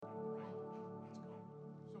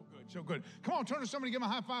So good. Come on, turn to somebody, give them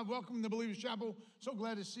a high five. Welcome to the Believers Chapel. So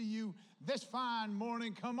glad to see you this fine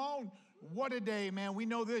morning. Come on. What a day, man. We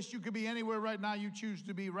know this. You could be anywhere right now. You choose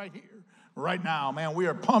to be right here, right now, man. We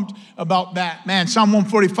are pumped about that. Man, Psalm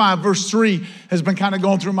 145, verse 3 has been kind of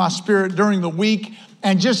going through my spirit during the week.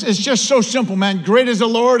 And it's just so simple, man. Great is the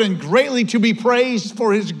Lord and greatly to be praised,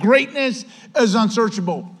 for his greatness is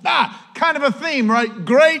unsearchable. Kind of a theme, right?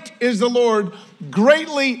 Great is the Lord,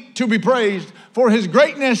 greatly to be praised, for his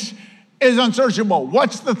greatness is unsearchable.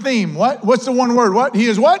 What's the theme? What's the one word? What? He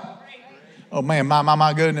is what? Oh, man,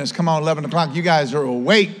 my goodness. Come on, 11 o'clock. You guys are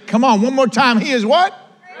awake. Come on, one more time. He is what?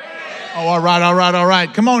 Oh, all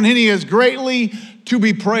right. Come on, and he is greatly to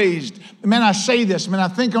be praised. Man, I say this. Man, I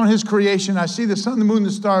think on his creation. I see the sun, the moon,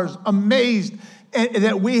 the stars. Amazed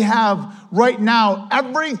that we have right now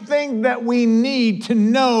everything that we need to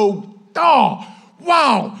know. Oh,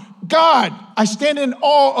 wow. God, I stand in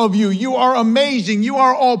awe of you. You are amazing. You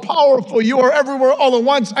are all powerful. You are everywhere all at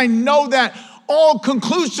once. I know that all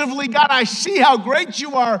conclusively. God, I see how great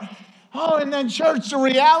you are. Oh, and then church, the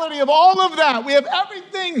reality of all of that. We have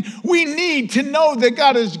everything we need to know that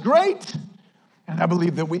God is great. And I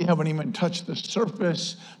believe that we haven't even touched the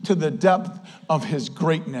surface to the depth of his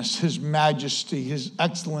greatness, his majesty, his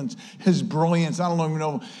excellence, his brilliance. I don't even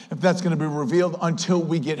know if that's going to be revealed until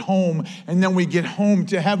we get home. And then we get home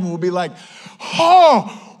to heaven, we'll be like,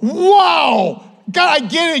 oh, wow. God, I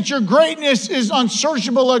get it. Your greatness is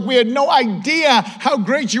unsearchable. Like we had no idea how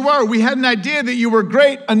great you are. We had an idea that you were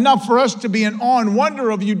great enough for us to be in awe and wonder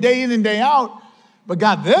of you day in and day out. But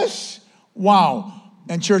God, this, wow.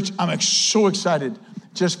 And church, I'm so excited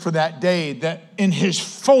just for that day that in his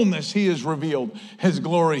fullness, he is revealed his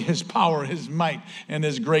glory, his power, his might, and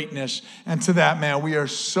his greatness. And to that, man, we are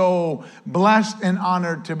so blessed and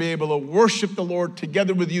honored to be able to worship the Lord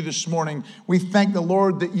together with you this morning. We thank the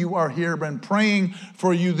Lord that you are here. Been praying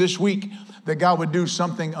for you this week that God would do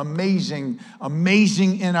something amazing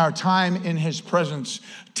in our time in his presence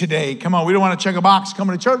today. Come on, we don't want to check a box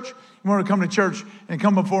coming to church. We want to come to church and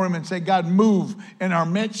come before him and say, God, move in our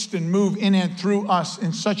midst and move in and through us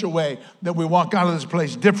in such a way that we walk out of this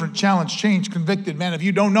place different, challenged, changed, convicted. Man, if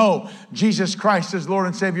you don't know Jesus Christ as Lord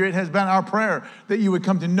and Savior, it has been our prayer that you would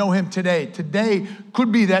come to know him today. Today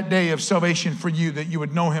could be that day of salvation for you, that you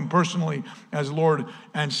would know him personally as Lord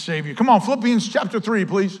and Savior. Come on, Philippians chapter 3,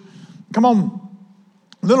 please. Come on.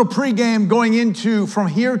 Little pregame going into from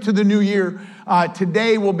here to the new year.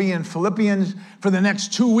 Today we'll be in Philippians for the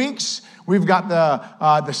next 2 weeks. We've got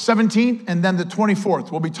the 17th and then the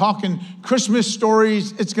 24th. We'll be talking Christmas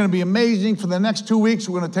stories. It's going to be amazing. For the next 2 weeks,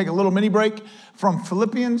 we're going to take a little mini break from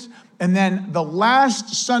Philippians. And then the last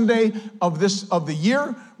Sunday of the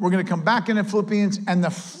year, we're going to come back into Philippians. And the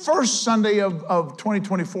first Sunday of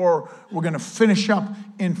 2024, we're going to finish up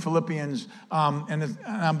in Philippians. And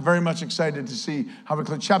I'm very much excited to see how we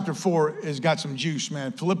close. Chapter 4 has got some juice,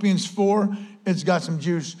 man. Philippians 4, it's got some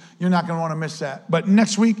juice. You're not going to want to miss that. But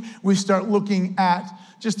next week, we start looking at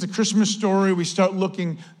just the Christmas story. We start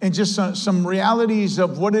looking at just some realities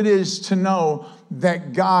of what it is to know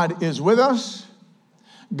that God is with us,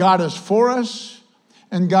 God is for us,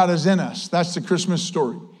 and God is in us. That's the Christmas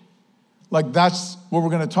story. Like that's what we're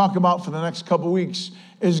going to talk about for the next couple weeks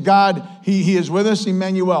is God, he is with us,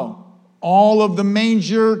 Emmanuel. All of the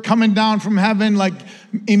manger coming down from heaven like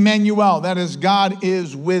Emmanuel. That is, God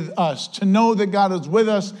is with us. To know that God is with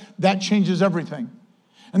us, that changes everything.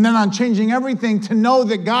 And then on changing everything, to know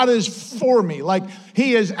that God is for me. Like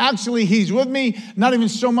he's with me, not even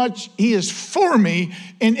so much, he is for me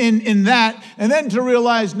in that. And then to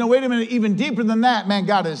realize, no, wait a minute, even deeper than that, man,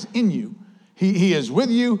 God is in you. He is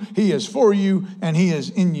with you, he is for you, and he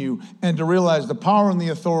is in you. And to realize the power and the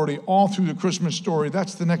authority all through the Christmas story,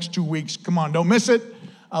 that's the next 2 weeks. Come on, don't miss it.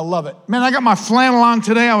 I love it. Man, I got my flannel on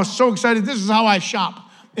today. I was so excited. This is how I shop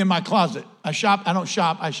in my closet. I don't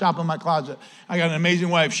shop. I shop in my closet. I got an amazing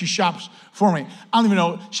wife. She shops for me. I don't even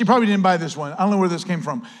know. She probably didn't buy this one. I don't know where this came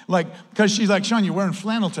from. Because she's like, Sean, you're wearing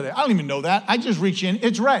flannel today. I don't even know that. I just reach in.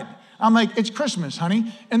 It's red. I'm like, it's Christmas,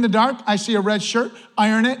 honey. In the dark, I see a red shirt,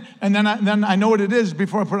 iron it, and then I know what it is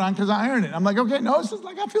before I put it on because I iron it. I'm like, okay, no, it's just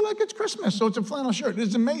like I feel like it's Christmas, so it's a flannel shirt.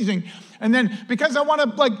 It's amazing. And then because I want to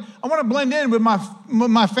blend in with my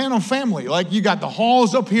flannel family. Like you got the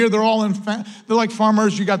Halls up here, they're all they're like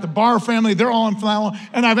farmers. You got the Barr family, they're all in flannel.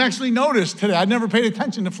 And I've actually noticed today, I'd never paid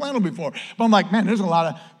attention to flannel before, but I'm like, man, there's a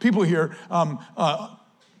lot of people here.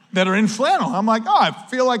 That are in flannel. I'm like, oh, I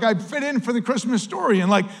feel like I'd fit in for the Christmas story.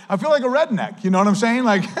 And like, I feel like a redneck, you know what I'm saying?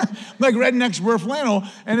 Like rednecks wear flannel.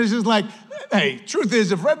 And it's just like, hey, truth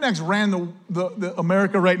is, if rednecks ran the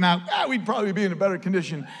America right now, we'd probably be in a better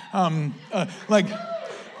condition.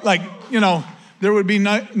 there would be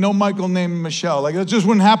no Michael named Michelle. Like, that just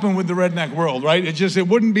wouldn't happen with the redneck world, right? It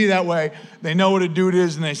wouldn't be that way. They know what a dude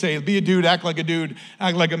is, and they say, be a dude, act like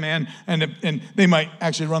a man, and they might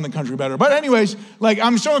actually run the country better. But anyways, like,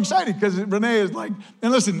 I'm so excited because Renee is like,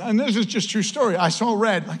 and listen, and this is just true story. I saw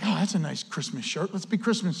red, like, oh, that's a nice Christmas shirt. Let's be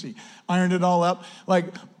Christmassy. Ironed it all up. Like,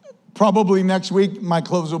 probably next week, my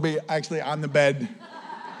clothes will be actually on the bed.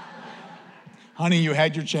 Honey, you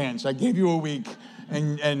had your chance. I gave you a week.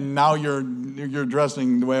 And now you're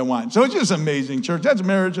dressing the way I want. So it's just amazing, church. That's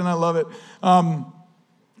marriage, and I love it. Come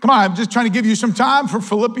on, I'm just trying to give you some time for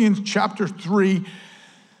Philippians chapter 3.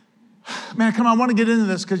 Man, come on, I want to get into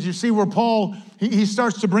this because you see where Paul, he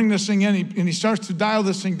starts to bring this thing in, and he starts to dial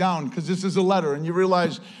this thing down because this is a letter. And you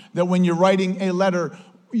realize that when you're writing a letter,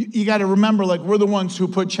 you got to remember, like, we're the ones who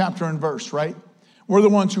put chapter and verse, right? We're the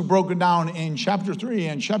ones who broke it down in chapter 3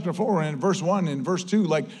 and chapter 4 and verse 1 and verse 2.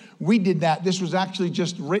 Like, we did that. This was actually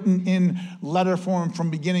just written in letter form from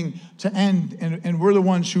beginning to end. And we're the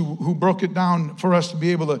ones who broke it down for us to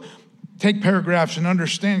be able to take paragraphs and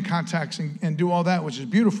understand context and do all that, which is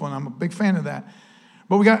beautiful. And I'm a big fan of that.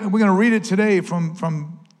 But we're going to read it today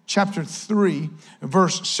from chapter 3,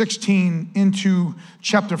 verse 16 into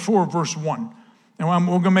chapter 4, verse 1. And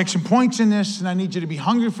we're going to make some points in this, and I need you to be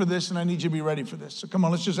hungry for this, and I need you to be ready for this. So come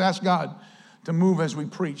on, let's just ask God to move as we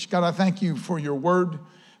preach. God, I thank you for your word.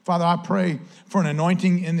 Father, I pray for an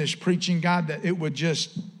anointing in this preaching, God, that it would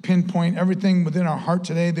just pinpoint everything within our heart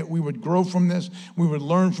today, that we would grow from this, we would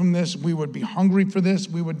learn from this, we would be hungry for this,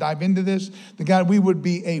 we would dive into this. That, God, we would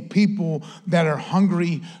be a people that are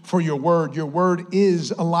hungry for your word. Your word is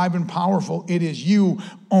alive and powerful. It is you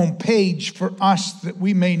on page for us, that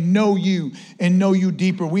we may know you and know you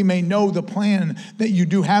deeper. We may know the plan that you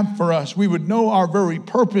do have for us. We would know our very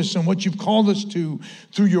purpose and what you've called us to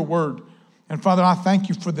through your word. And Father, I thank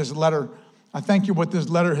you for this letter. I thank you what this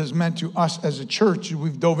letter has meant to us as a church.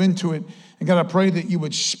 We've dove into it. And God, I pray that you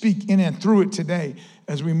would speak in and through it today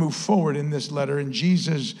as we move forward in this letter. In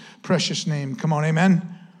Jesus' precious name. Come on, amen.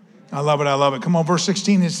 I love it. I love it. Come on, verse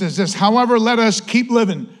 16, it says this. However, let us keep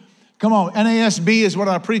living. Come on, NASB is what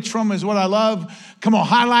I preach from, is what I love. Come on,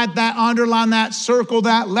 highlight that, underline that, circle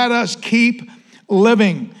that. Let us keep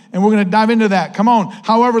living. And we're going to dive into that. Come on.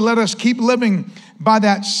 However, let us keep living by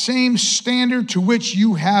that same standard to which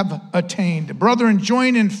you have attained. Brethren,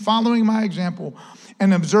 join in following my example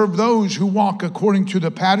and observe those who walk according to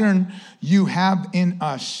the pattern you have in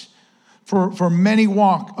us. For many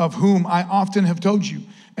walk, of whom I often have told you,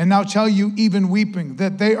 and now tell you even weeping,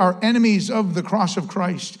 that they are enemies of the cross of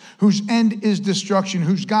Christ, whose end is destruction,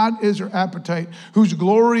 whose God is their appetite, whose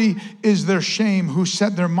glory is their shame, who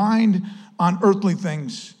set their mind on earthly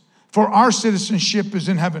things. For our citizenship is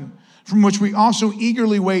in heaven, from which we also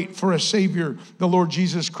eagerly wait for a Savior, the Lord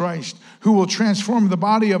Jesus Christ, who will transform the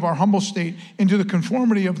body of our humble state into the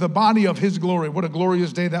conformity of the body of his glory. What a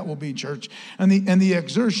glorious day that will be, church. And the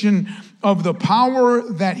exertion of the power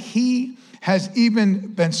that he has even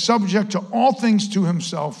been subject to all things to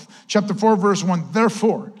himself. Chapter 4, verse 1,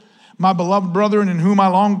 therefore, my beloved brethren, in whom I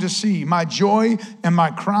long to see, my joy and my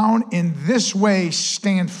crown, in this way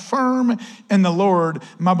stand firm in the Lord,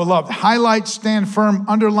 my beloved. Highlight, stand firm,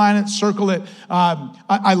 underline it, circle it.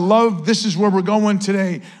 I love, this is where we're going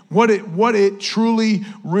today, what it truly,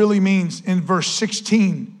 really means in verse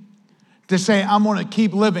 16, to say, I'm going to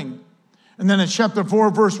keep living. And then in chapter 4,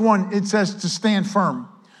 verse 1, it says to stand firm.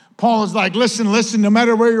 Paul is like, listen, no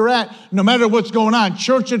matter where you're at, no matter what's going on,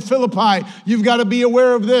 church at Philippi, you've got to be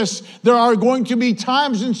aware of this. There are going to be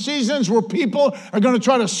times and seasons where people are going to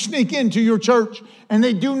try to sneak into your church, and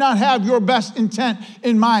they do not have your best intent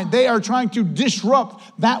in mind. They are trying to disrupt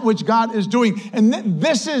that which God is doing. And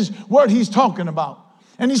this is what he's talking about.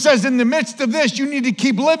 And he says, in the midst of this, you need to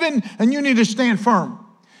keep living and you need to stand firm.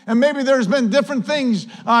 And maybe there's been different things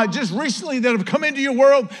just recently that have come into your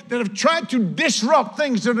world that have tried to disrupt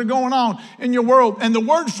things that are going on in your world. And the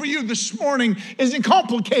word for you this morning isn't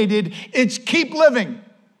complicated. It's keep living.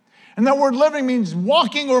 And that word living means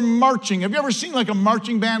walking or marching. Have you ever seen like a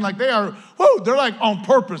marching band? Like they're like on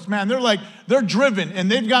purpose, man. They're driven and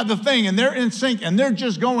they've got the thing and they're in sync and they're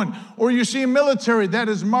just going. Or you see a military that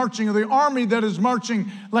is marching or the army that is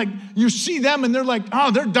marching. Like you see them and they're like, oh,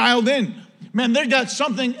 they're dialed in. Man, they got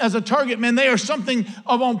something as a target. Man, they are something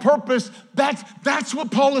of on purpose. That's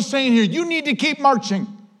what Paul is saying here. You need to keep marching.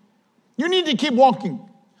 You need to keep walking.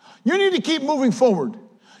 You need to keep moving forward.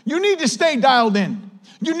 You need to stay dialed in.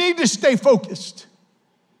 You need to stay focused.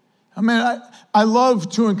 I mean, I love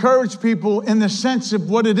to encourage people in the sense of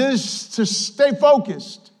what it is to stay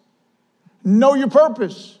focused. Know your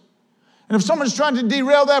purpose. And if someone's trying to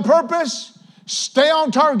derail that purpose, stay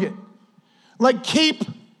on target. Like keep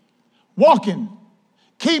walking.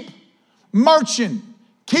 Keep marching.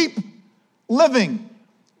 Keep living.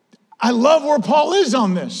 I love where Paul is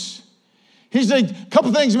on this. He's like, a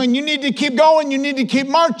couple things, man. You need to keep going. You need to keep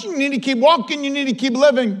marching. You need to keep walking. You need to keep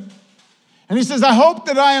living. And he says, I hope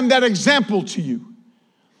that I am that example to you.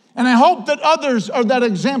 And I hope that others are that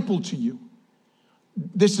example to you.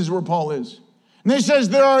 This is where Paul is. And he says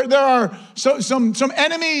there are some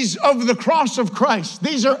enemies of the cross of Christ.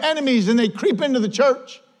 These are enemies, and they creep into the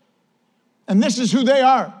church. And this is who they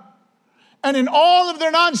are. And in all of their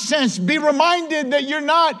nonsense, be reminded that you're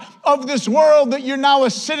not of this world, that you're now a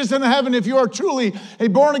citizen of heaven. If you are truly a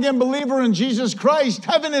born-again believer in Jesus Christ,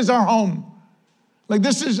 heaven is our home. Like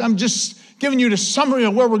this is, I'm just giving you the summary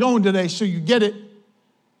of where we're going today so you get it.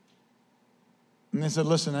 And they said,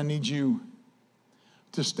 listen, I need you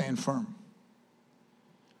to stand firm.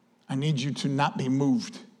 I need you to not be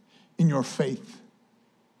moved in your faith.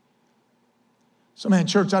 So, man,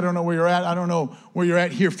 church, I don't know where you're at. I don't know where you're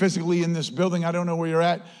at here physically in this building. I don't know where you're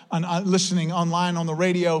at listening online on the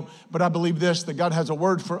radio. But I believe this, that God has a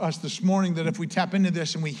word for us this morning, that if we tap into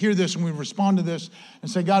this and we hear this and we respond to this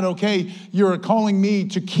and say, God, okay, you're calling me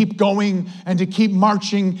to keep going and to keep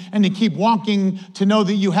marching and to keep walking, to know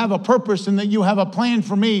that you have a purpose and that you have a plan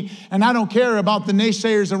for me. And I don't care about the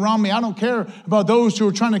naysayers around me. I don't care about those who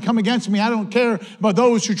are trying to come against me. I don't care about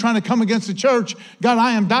those who are trying to come against the church. God,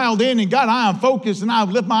 I am dialed in, and God, I am focused, and I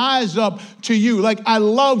lift my eyes up to you. Like I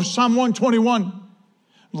love Psalm 121.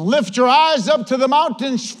 Lift your eyes up to the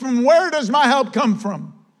mountains. From where does my help come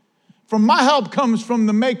from? From my help comes from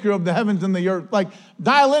the maker of the heavens and the earth. Like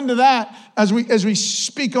dial into that as we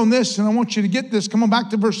speak on this, and I want you to get this. Come on back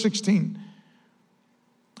to verse 16.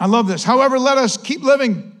 I love this. However, let us keep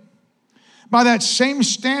living by that same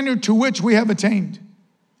standard to which we have attained.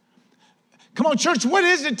 Come on, church, what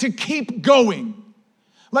is it to keep going?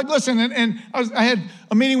 Like, listen, and I had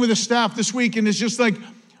a meeting with the staff this week, and it's just like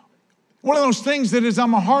one of those things that is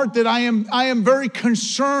on my heart that I am very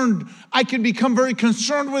concerned. I can become very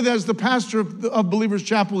concerned with as the pastor of Believers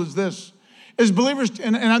Chapel is this. As believers,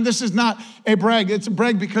 and this is not a brag. It's a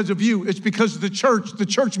brag because of you. It's because of the church. The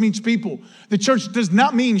church means people. The church does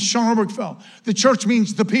not mean Sean Obergfell. The church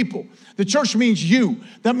means the people. The church means you.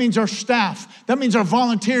 That means our staff. That means our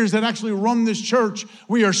volunteers that actually run this church.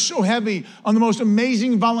 We are so heavy on the most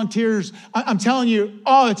amazing volunteers. I'm telling you,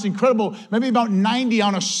 it's incredible. Maybe about 90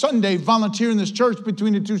 on a Sunday volunteer in this church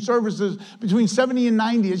between the two services, between 70 and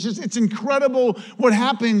 90. It's incredible what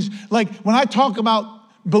happens. Like when I talk about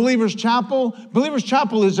Believers Chapel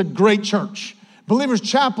is a great church. Believers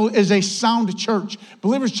Chapel is a sound church.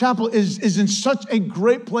 Believers Chapel is in such a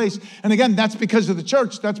great place. And again, that's because of the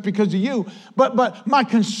church. That's because of you. But my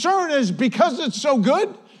concern is because it's so good,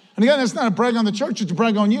 and again, that's not a brag on the church, it's a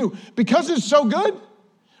brag on you. Because it's so good,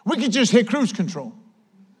 we could just hit cruise control.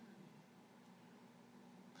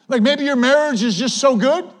 Like maybe your marriage is just so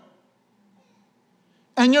good,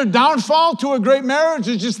 and your downfall to a great marriage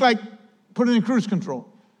is just like put it in cruise control.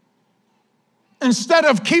 Instead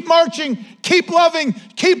of keep marching, keep loving,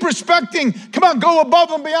 keep respecting. Come on, go above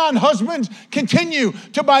and beyond. Husbands, continue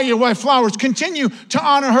to buy your wife flowers. Continue to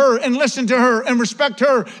honor her and listen to her and respect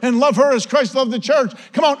her and love her as Christ loved the church.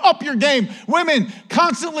 Come on, up your game. Women,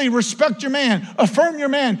 constantly respect your man. Affirm your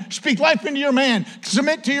man. Speak life into your man.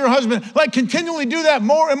 Submit to your husband. Like continually do that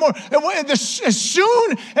more and more. And as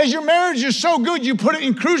soon as your marriage is so good, you put it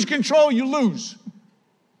in cruise control, you lose.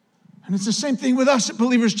 And it's the same thing with us at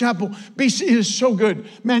Believers Chapel. BC is so good.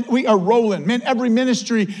 Man, we are rolling. Man, every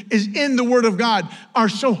ministry is in the Word of God, are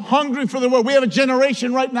so hungry for the Word. We have a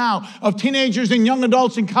generation right now of teenagers and young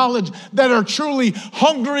adults in college that are truly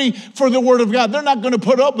hungry for the Word of God. They're not going to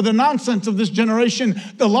put up with the nonsense of this generation,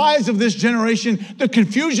 the lies of this generation, the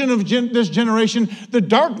confusion of this generation, the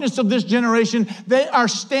darkness of this generation. They are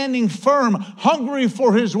standing firm, hungry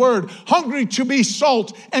for His Word, hungry to be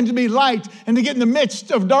salt and to be light and to get in the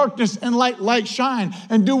midst of darkness and light shine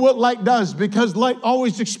and do what light does, because light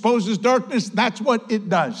always exposes darkness. That's what it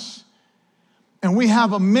does. And we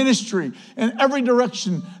have a ministry in every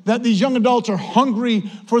direction that these young adults are hungry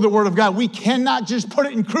for the Word of God. We cannot just put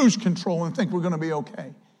it in cruise control and think we're going to be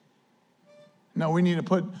okay. No, we need to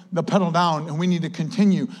put the pedal down, and we need to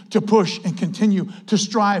continue to push and continue to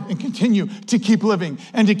strive and continue to keep living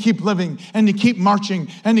and to keep living and to keep marching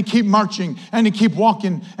and to keep marching and to keep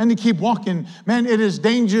walking and to keep walking. Man, it is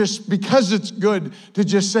dangerous because it's good to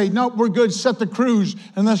just say, no, we're good, set the cruise,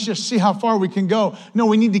 and let's just see how far we can go. No,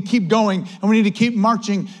 we need to keep going, and we need to keep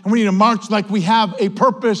marching, and we need to march like we have a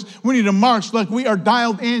purpose. We need to march like we are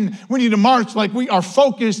dialed in. We need to march like we are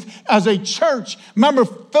focused as a church. Remember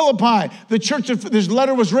Philippi, the church church, this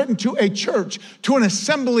letter was written to a church, to an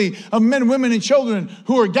assembly of men, women, and children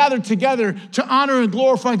who are gathered together to honor and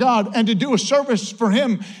glorify God and to do a service for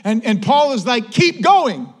him. And Paul is like, keep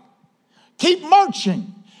going, keep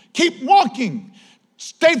marching, keep walking.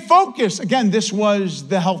 Stay focused. Again, this was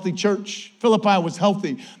the healthy church. Philippi was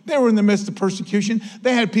healthy. They were in the midst of persecution.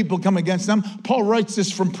 They had people come against them. Paul writes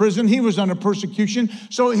this from prison. He was under persecution.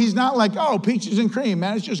 So he's not like, oh, peaches and cream,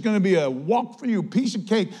 man. It's just going to be a walk for you, piece of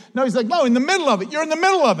cake. No, he's like, no, in the middle of it. You're in the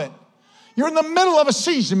middle of it. You're in the middle of a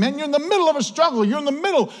season, man. You're in the middle of a struggle. You're in the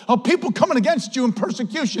middle of people coming against you in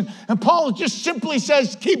persecution. And Paul just simply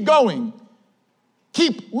says, keep going.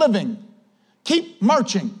 Keep living. Keep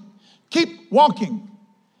marching. Keep walking.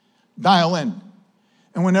 Dial in.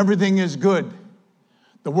 And when everything is good,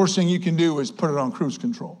 the worst thing you can do is put it on cruise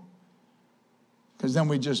control. Because then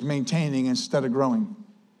we're just maintaining instead of growing.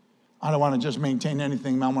 I don't want to just maintain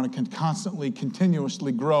anything. I want to constantly,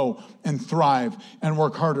 continuously grow and thrive and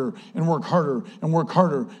work harder and work harder and work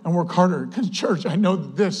harder and work harder. Because church, I know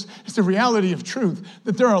that this is the reality of truth,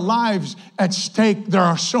 that there are lives at stake. There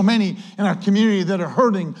are so many in our community that are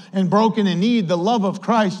hurting and broken and need the love of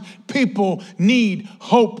Christ. People need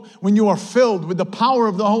hope. When you are filled with the power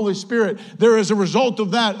of the Holy Spirit, there is a result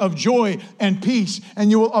of that, of joy and peace, and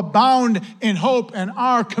you will abound in hope. And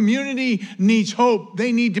our community needs hope.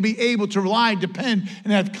 They need to be able to rely, depend,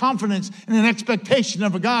 and have confidence and an expectation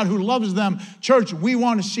of a God who loves them. Church, we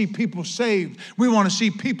want to see people saved. We want to see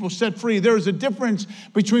people set free. There is a difference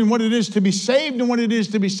between what it is to be saved and what it is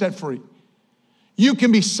to be set free. You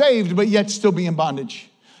can be saved, but yet still be in bondage.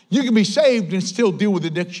 You can be saved and still deal with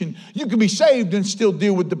addiction. You can be saved and still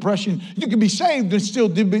deal with depression. You can be saved and still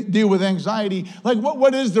deal with anxiety. Like,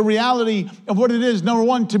 what is the reality of what it is? Number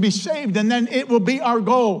one, to be saved, and then it will be our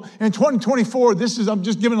goal. In 2024, I'm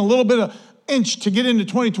just giving a little bit of inch to get into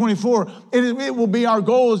 2024. It will be our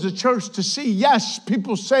goal as a church to see, yes,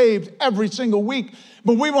 people saved every single week,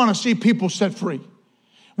 but we want to see people set free.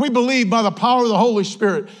 We believe by the power of the Holy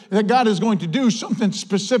Spirit that God is going to do something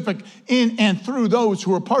specific in and through those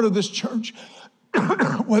who are part of this church.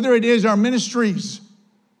 Whether it is our ministries,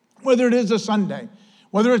 whether it is a Sunday,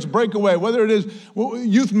 whether it's breakaway, whether it is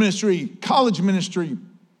youth ministry, college ministry,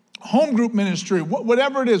 home group ministry,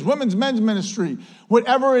 whatever it is, women's, men's ministry,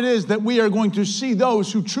 whatever it is, that we are going to see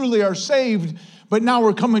those who truly are saved, but now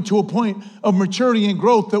we're coming to a point of maturity and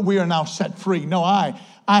growth that we are now set free. No, I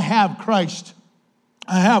have Christ.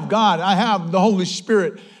 I have God. I have the Holy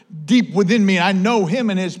Spirit deep within me. I know him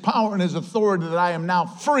and his power and his authority, that I am now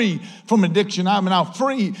free from addiction. I am now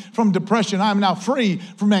free from depression. I am now free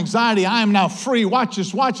from anxiety. I am now free. Watch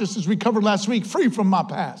this as we covered last week, free from my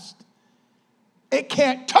past. It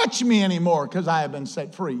can't touch me anymore because I have been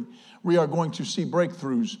set free. We are going to see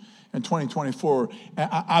breakthroughs in 2024.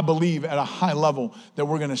 I believe at a high level that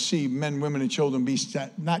we're going to see men, women, and children be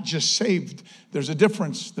set, not just saved. There's a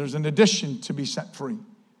difference. There's an addition to be set free.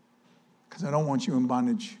 Because I don't want you in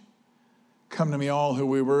bondage. Come to me all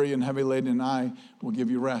who are weary and heavy laden, and I will give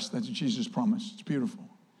you rest. That's Jesus' promise. It's beautiful.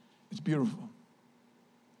 It's beautiful.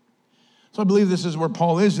 So I believe this is where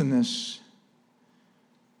Paul is in this.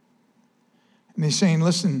 And he's saying,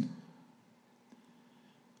 listen,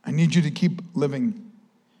 I need you to keep living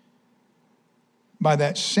by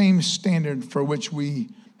that same standard for which we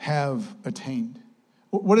have attained.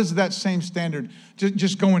 What is that same standard?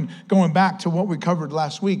 Just going back to what we covered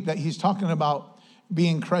last week, that he's talking about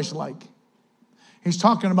being Christ-like. He's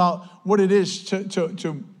talking about what it is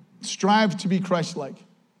to strive to be Christ-like,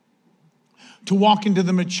 to walk into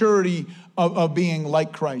the maturity of being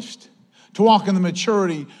like Christ, to walk in the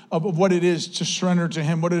maturity of what it is to surrender to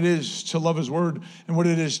him, what it is to love his word, and what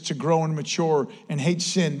it is to grow and mature and hate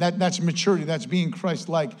sin. That's maturity. That's being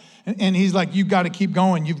Christ-like. And he's like, you've got to keep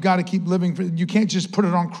going. You've got to keep living. You can't just put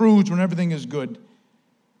it on cruise when everything is good.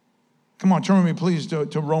 Come on, turn with me, please, to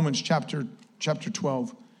Romans chapter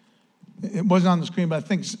 12. It wasn't on the screen, but I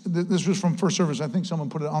think this was from first service. I think someone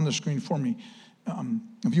put it on the screen for me.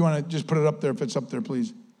 If you want to just put it up there, if it's up there,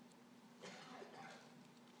 please.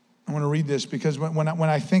 I want to read this because when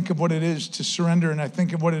I think of what it is to surrender, and I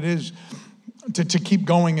think of what it is to keep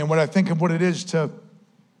going, and what I think of what it is to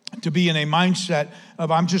be in a mindset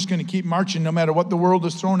of I'm just going to keep marching no matter what the world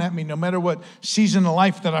is throwing at me, no matter what season of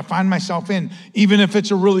life that I find myself in, even if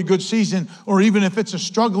it's a really good season or even if it's a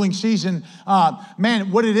struggling season,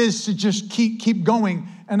 what it is to just keep going.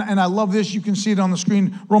 And I love this. You can see it on the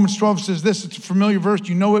screen. Romans 12 says this. It's a familiar verse.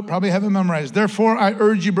 You know it, probably have it memorized. Therefore, I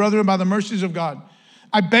urge you, brethren, by the mercies of God,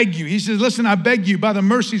 I beg you. He says, listen, I beg you by the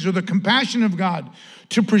mercies or the compassion of God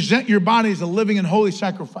to present your bodies a living and holy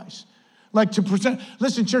sacrifice. Like to present.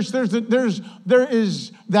 Listen, church, there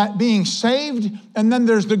is that being saved, and then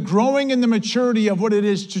there's the growing in the maturity of what it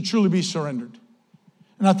is to truly be surrendered.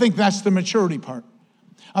 And I think that's the maturity part.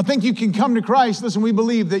 I think you can come to Christ. Listen, we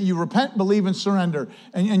believe that you repent, believe, and surrender,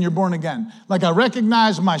 and you're born again. Like, I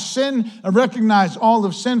recognize my sin. I recognize all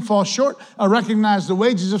of sin falls short. I recognize the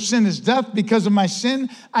wages of sin is death. Because of my sin,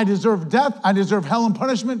 I deserve death. I deserve hell and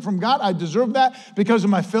punishment from God. I deserve that because of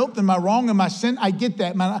my filth and my wrong and my sin. I get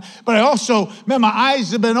that, man. But I also, man, my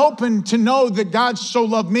eyes have been opened to know that God so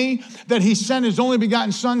loved me that he sent his only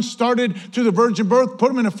begotten son, started through the virgin birth, put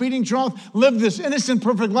him in a feeding trough, lived this innocent,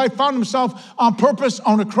 perfect life, found himself on purpose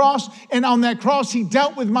on a cross, and on that cross he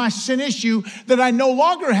dealt with my sin issue, that I no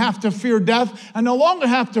longer have to fear death. I no longer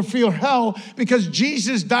have to fear hell, because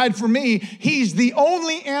Jesus died for me. He's the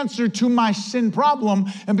only answer to my sin problem,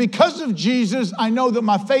 and because of Jesus, I know that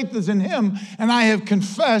my faith is in him, and I have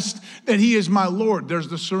confessed that he is my Lord. There's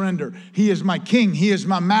the surrender. He is my King. He is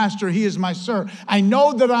my Master. He is my Sir. I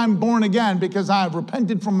know that I'm born again because I have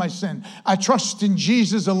repented from my sin. I trust in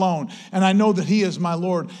Jesus alone, and I know that he is my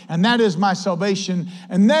Lord, and that is my salvation.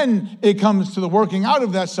 And then it comes to the working out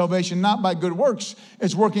of that salvation, not by good works.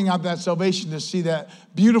 It's working out that salvation to see that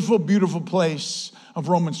beautiful, beautiful place of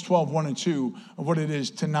Romans 12, 1 and 2, of what it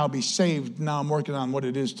is to now be saved. Now I'm working on what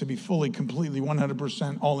it is to be fully, completely,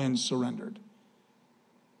 100% all in, surrendered.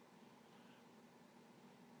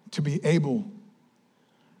 To be able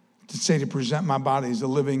to say, to present my body as a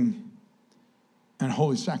living and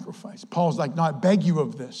holy sacrifice. Paul's like, no, I beg you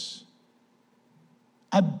of this.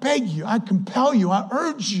 I beg you, I compel you, I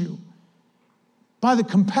urge you, by the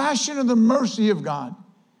compassion and the mercy of God,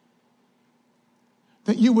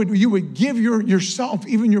 that you would give yourself,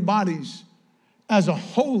 even your bodies, as a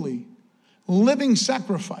holy, living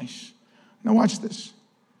sacrifice. Now watch this.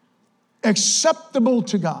 Acceptable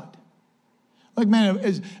to God. Like, man,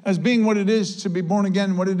 as being what it is to be born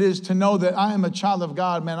again, what it is to know that I am a child of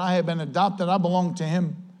God, man, I have been adopted, I belong to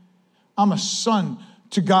him. I'm a son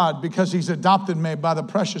to God because he's adopted me by the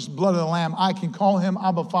precious blood of the Lamb. I can call him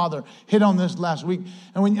Abba Father. Hit on this last week.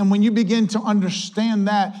 And when you begin to understand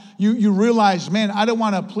that, you realize, man, I don't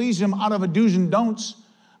want to please him out of a do's and don'ts.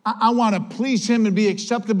 I want to please him and be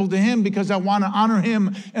acceptable to him because I want to honor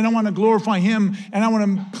him and I want to glorify him and I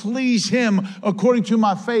want to please him according to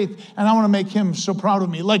my faith, and I want to make him so proud of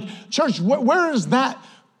me. Like, church, where is that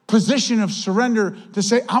position of surrender to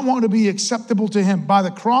say, I want to be acceptable to him? By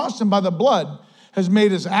the cross and by the blood has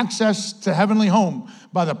made us access to heavenly home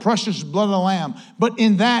by the precious blood of the Lamb. But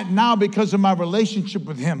in that, now because of my relationship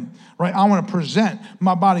with him, right, I want to present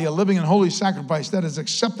my body a living and holy sacrifice that is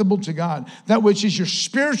acceptable to God, that which is your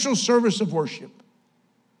spiritual service of worship.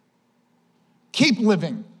 Keep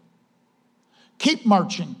living. Keep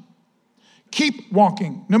marching. Keep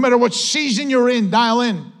walking. No matter what season you're in, dial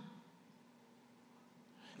in.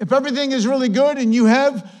 If everything is really good and you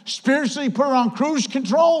have spiritually put it on cruise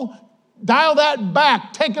control, dial that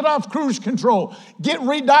back. Take it off cruise control. Get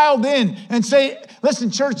redialed in and say,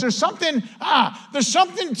 listen, church, there's something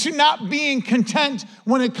to not being content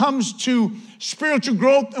when it comes to spiritual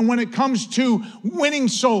growth and when it comes to winning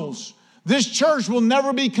souls. This church will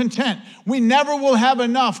never be content. We never will have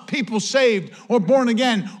enough people saved or born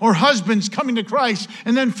again or husbands coming to Christ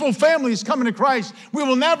and then full families coming to Christ. We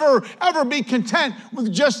will never, ever be content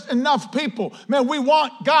with just enough people. Man, we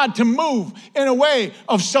want God to move in a way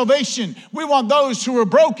of salvation. We want those who are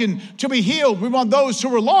broken to be healed. We want those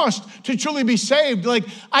who are lost to truly be saved. Like,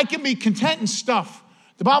 I can be content in stuff.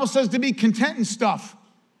 The Bible says to be content in stuff.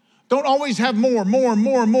 Don't always have more.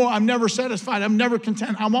 I'm never satisfied. I'm never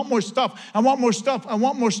content. I want more stuff. I want more stuff. I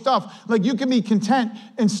want more stuff. Like, you can be content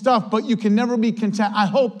in stuff, but you can never be content. I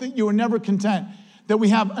hope that you are never content that we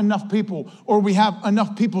have enough people or we have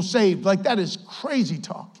enough people saved. Like, that is crazy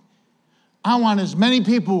talk. I want as many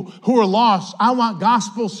people who are lost. I want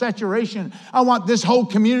gospel saturation. I want this whole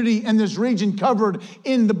community and this region covered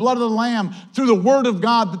in the blood of the Lamb through the word of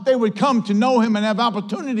God, that they would come to know him and have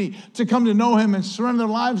opportunity to come to know him and surrender their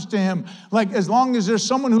lives to him. Like, as long as there's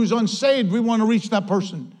someone who's unsaved, we want to reach that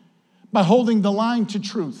person by holding the line to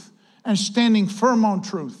truth and standing firm on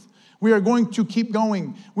truth. We are going to keep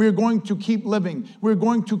going. We are going to keep living. We're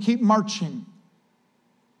going to keep marching.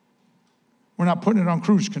 We're not putting it on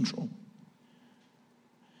cruise control.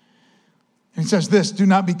 And he says this, do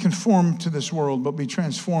not be conformed to this world, but be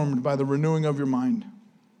transformed by the renewing of your mind,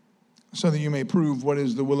 so that you may prove what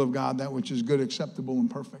is the will of God, that which is good, acceptable,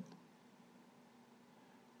 and perfect.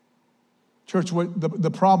 Church, what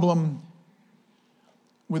the problem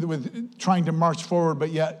with trying to march forward, but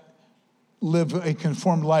yet live a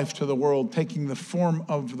conformed life to the world, taking the form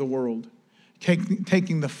of the world,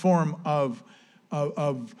 taking the form of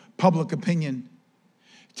of public opinion,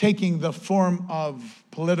 taking the form of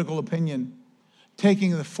political opinion,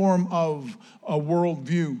 taking the form of a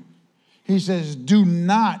worldview. He says, do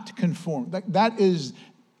not conform. That is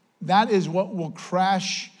what will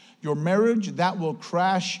crash your marriage. That will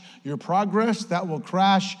crash your progress. That will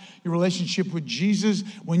crash your relationship with Jesus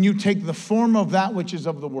when you take the form of that which is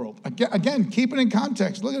of the world. Again, keep it in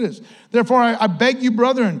context. Look at this. Therefore, I beg you,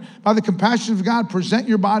 brethren, by the compassion of God, present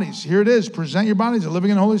your bodies. Here it is. Present your bodies, a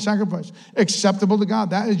living and holy sacrifice, acceptable to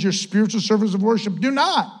God. That is your spiritual service of worship. Do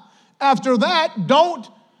not. After that, don't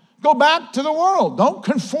go back to the world. Don't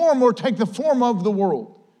conform or take the form of the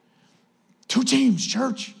world. Two teams,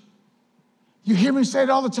 church. You hear me say it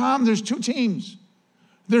all the time. There's two teams.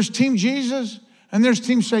 There's Team Jesus and there's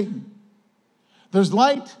Team Satan. There's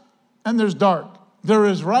light and there's dark. There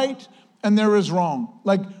is right and there is wrong.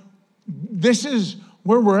 Like, this is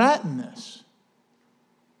where we're at in this.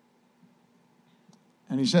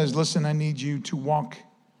 And he says, listen, I need you to walk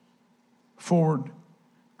forward.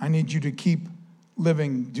 I need you to keep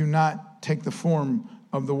living. Do not take the form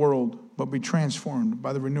of the world, but be transformed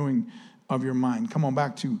by the renewing of your mind. Come on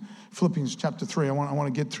back to Philippians chapter 3. I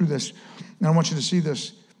want to get through this, and I want you to see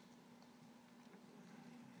this.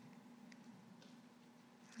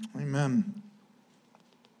 Amen.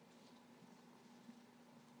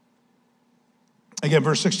 Again,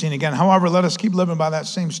 verse 16 again. However, let us keep living by that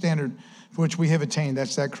same standard for which we have attained.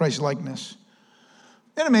 That's that Christ-likeness. Isn't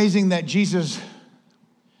it amazing that Jesus'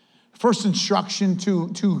 first instruction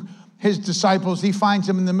to his disciples, he finds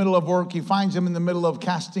them in the middle of work. He finds them in the middle of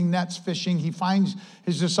casting nets, fishing. He finds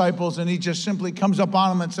his disciples, and he just simply comes up on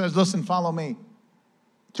them and says, listen, follow me.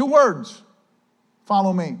 2 words,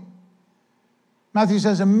 follow me. Matthew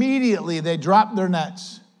says immediately they dropped their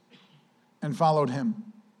nets and followed him.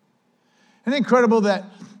 Isn't it incredible that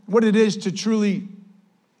what it is to truly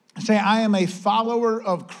say, I am a follower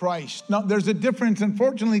of Christ? No, there's a difference.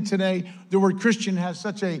 Unfortunately, today, the word Christian has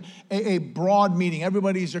such a broad meaning.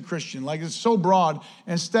 Everybody's a Christian. Like, it's so broad.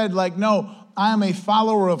 Instead, like, no, I am a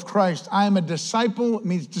follower of Christ. I am a disciple. It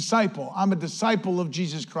means disciple. I'm a disciple of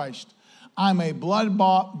Jesus Christ. I'm a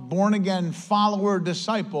blood-bought, born-again follower,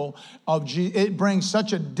 disciple of Jesus. It brings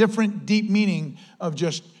such a different, deep meaning of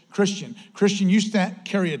just Christian. Christian used to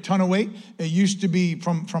carry a ton of weight. It used to be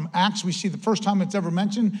from Acts. We see the first time it's ever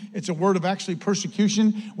mentioned. It's a word of actually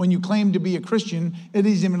persecution. When you claim to be a Christian, it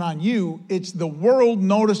isn't even on you. It's the world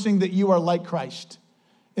noticing that you are like Christ.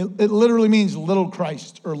 It literally means little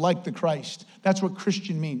Christ or like the Christ. That's what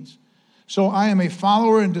Christian means. So I am a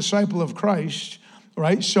follower and disciple of Christ,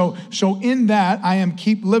 right? So in that I am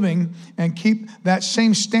keep living and keep that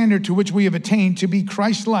same standard to which we have attained, to be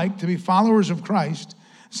Christ-like, to be followers of Christ.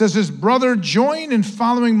 It says this, brother, join in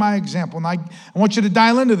following my example. Now, I want you to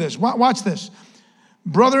dial into this. Watch this.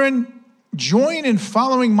 Brethren, join in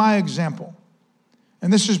following my example.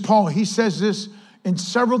 And this is Paul. He says this in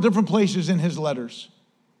several different places in his letters.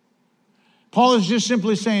 Paul is just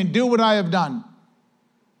simply saying, do what I have done.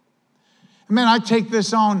 Man, I take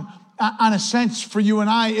this on a sense for you and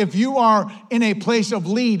I. If you are in a place of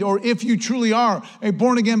lead, or if you truly are a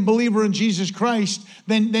born-again believer in Jesus Christ,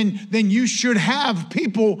 then you should have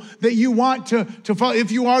people that you want to follow.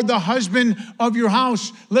 If you are the husband of your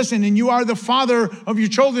house, listen, and you are the father of your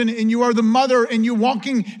children, and you are the mother, and you're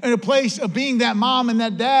walking in a place of being that mom and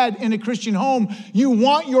that dad in a Christian home, you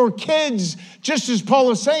want your kids, just as Paul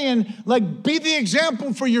is saying, like, be the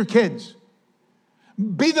example for your kids.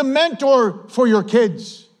 Be the mentor for your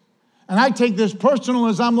kids. And I take this personal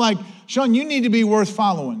as I'm like, Sean, you need to be worth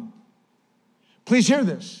following. Please hear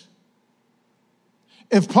this.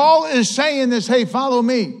 If Paul is saying this, hey, follow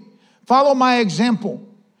me, follow my example.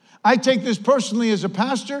 I take this personally as a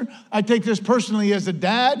pastor. I take this personally as a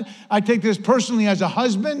dad. I take this personally as a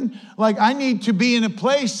husband. Like, I need to be in a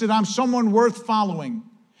place that I'm someone worth following.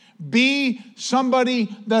 Be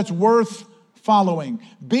somebody that's worth following.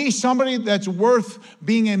 Be somebody that's worth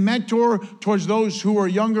being a mentor towards those who are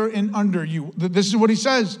younger and under you. This is what he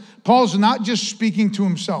says. Paul's not just speaking to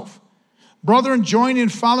himself. Brethren, join in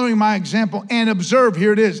following my example and observe,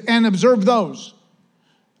 here it is, and observe those.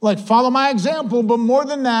 Like, follow my example, but more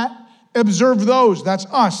than that, observe those. That's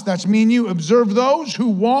us. That's me and you. Observe those who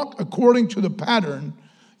walk according to the pattern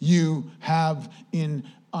you have in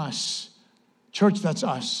us. Church, that's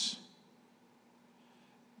us.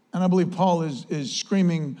 And I believe Paul is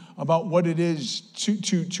screaming about what it is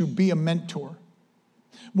to be a mentor.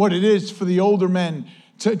 What it is for the older men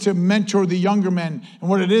to mentor the younger men. And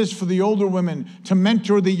what it is for the older women to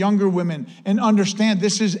mentor the younger women. And understand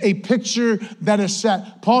this is a picture that is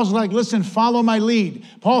set. Paul's like, listen, follow my lead.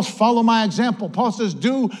 Paul's follow my example. Paul says,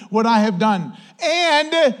 do what I have done.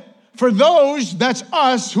 And for those, that's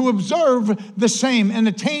us, who observe the same and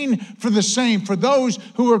attain for the same, for those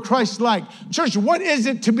who are Christ-like. Church, what is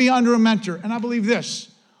it to be under a mentor? And I believe this.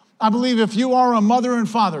 I believe if you are a mother and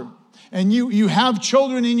father, and you have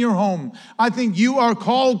children in your home, I think you are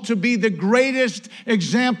called to be the greatest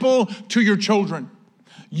example to your children.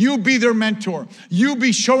 You be their mentor. You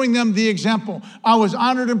be showing them the example. I was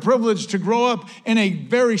honored and privileged to grow up in a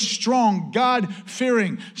very strong,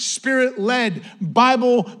 God-fearing, Spirit-led,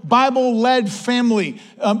 Bible-led family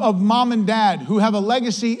of mom and dad who have a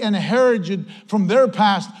legacy and a heritage from their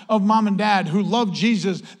past of mom and dad who love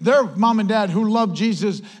Jesus, their mom and dad who love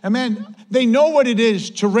Jesus. And man, they know what it is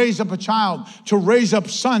to raise up a child, to raise up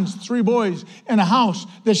sons, 3 boys, in a house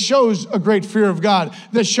that shows a great fear of God,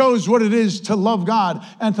 that shows what it is to love God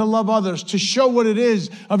and to love others, to show what it is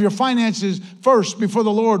of your finances first before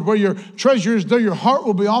the Lord, where your treasure is, there your heart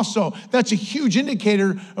will be also. That's a huge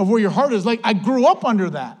indicator of where your heart is. Like, I grew up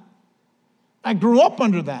under that. I grew up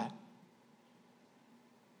under that.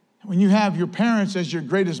 When you have your parents as your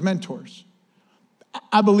greatest mentors,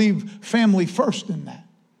 I believe family first in that.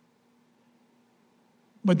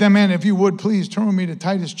 But then, man, if you would, please turn with me to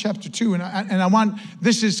Titus chapter 2. And I want,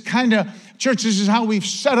 this is kind of, church, this is how we've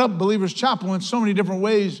set up Believers Chapel in so many different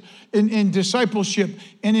ways in discipleship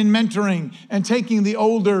and in mentoring and taking the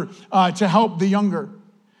older to help the younger.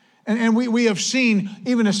 And we have seen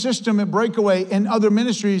even a system at Breakaway and other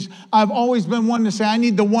ministries. I've always been one to say, I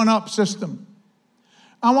need the one-up system.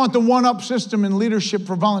 I want the one-up system in leadership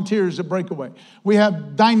for volunteers at Breakaway. We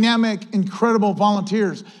have dynamic, incredible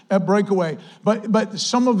volunteers at Breakaway, but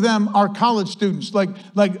some of them are college students. Like,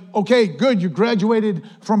 okay, good, you graduated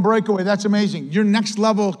from Breakaway. That's amazing. Your next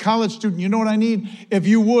level college student, you know what I need? If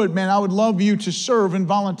you would, man, I would love you to serve and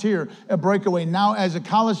volunteer at Breakaway now as a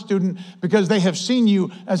college student because they have seen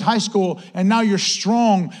you as high school, and now you're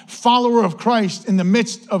strong follower of Christ in the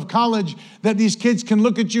midst of college that these kids can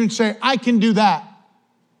look at you and say, I can do that.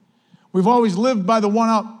 We've always lived by the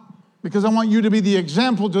one-up because I want you to be the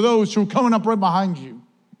example to those who are coming up right behind you.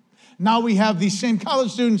 Now we have these same college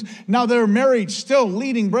students. Now they're married, still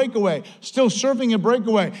leading Breakaway, still serving at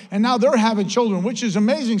Breakaway, and now they're having children, which is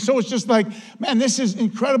amazing. So it's just like, man, this is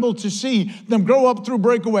incredible to see them grow up through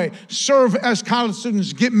Breakaway, serve as college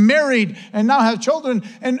students, get married, and now have children.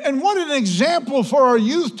 And what an example for our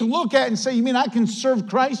youth to look at and say, you mean I can serve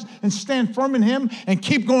Christ and stand firm in Him and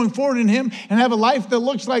keep going forward in Him and have a life that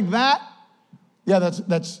looks like that? Yeah,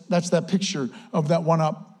 that's that picture of that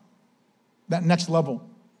one-up, that next level.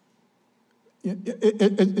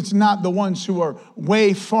 It's not the ones who are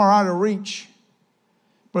way far out of reach,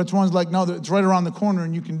 but it's ones like, no, it's right around the corner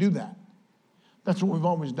and you can do that. That's what we've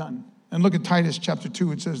always done. And look at Titus chapter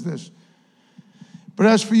 2. It says this. But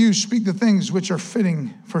as for you, speak the things which are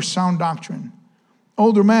fitting for sound doctrine.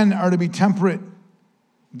 Older men are to be temperate,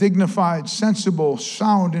 dignified, sensible,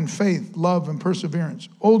 sound in faith, love, and perseverance.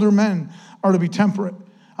 Older men are to be temperate.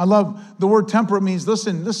 I love the word temperate means,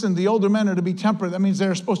 listen, the older men are to be temperate. That means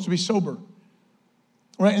they're supposed to be sober.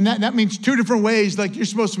 Right? And that means 2 different ways. Like, you're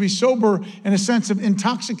supposed to be sober in a sense of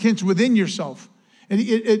intoxicants within yourself.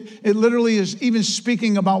 It literally is even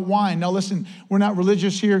speaking about wine. Now listen, we're not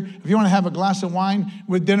religious here. If you want to have a glass of wine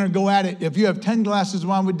with dinner, go at it. If you have 10 glasses of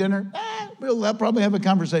wine with dinner, we'll probably have a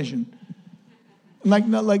conversation. Like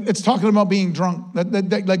it's talking about being drunk.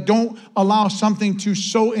 Like, don't allow something to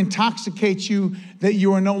so intoxicate you that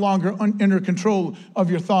you are no longer under control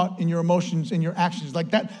of your thought and your emotions and your actions.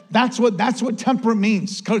 Like that's what temperate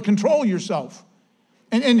means. Control yourself.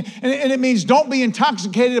 And it means don't be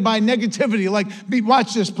intoxicated by negativity. Like,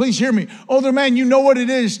 watch this, please hear me. Older men, you know what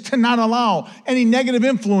it is to not allow any negative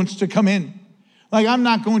influence to come in. Like, I'm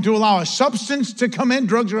not going to allow a substance to come in,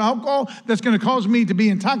 drugs or alcohol, that's going to cause me to be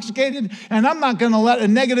intoxicated. And I'm not going to let a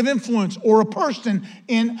negative influence or a person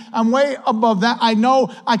in. I'm way above that. I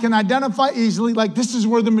know I can identify easily. Like, this is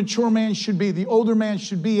where the mature man should be. The older man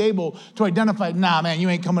should be able to identify, nah, man, you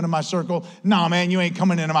ain't coming to my circle. Nah, man, you ain't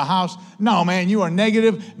coming into my house. No, man, you are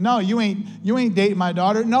negative. No, you ain't dating my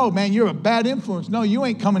daughter. No, man, you're a bad influence. No, you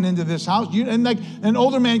ain't coming into this house. And an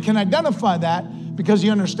older man can identify that, because he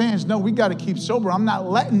understands, no, we got to keep sober. I'm not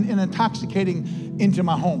letting an intoxicating into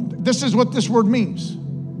my home. This is what this word means.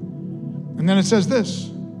 And then it says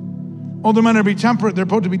this. Older men are to be temperate. They're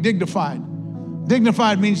supposed to be dignified.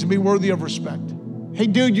 Dignified means to be worthy of respect. Hey,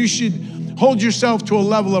 dude, you should hold yourself to a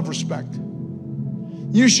level of respect.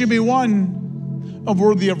 You should be one of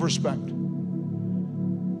worthy of respect.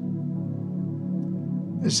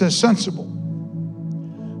 It says sensible.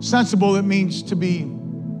 Sensible, it means to be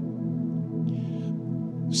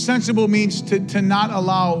sensible means to not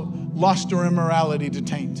allow lust or immorality to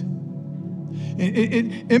taint.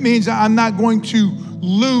 It means I'm not going to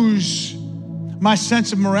lose my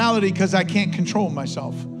sense of morality because I can't control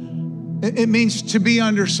myself. It means to be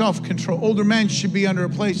under self-control. Older men should be under a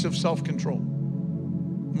place of self-control.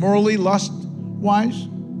 Morally, lust-wise,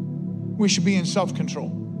 we should be in self-control.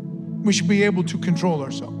 We should be able to control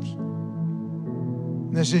ourselves.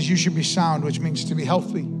 And this is, you should be sound, which means to be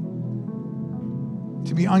healthy,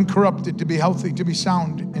 to be uncorrupted, to be healthy, to be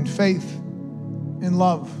sound in faith, in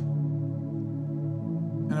love,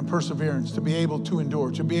 and in perseverance, to be able to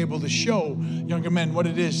endure, to be able to show younger men what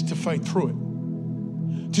it is to fight through it,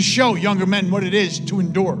 to show younger men what it is to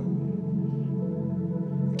endure,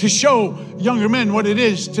 to show younger men what it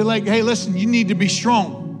is to hey, listen, you need to be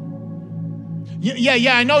strong.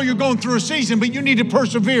 Yeah, I know you're going through a season, but you need to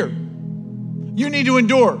persevere. You need to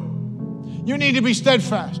endure. You need to be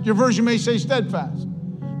steadfast. Your version may say steadfast.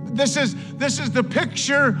 This is the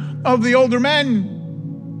picture of the older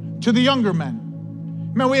men to the younger men.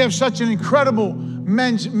 Man, we have such an incredible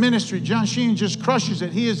men's ministry. John Sheehan just crushes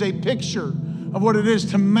it. He is a picture of what it is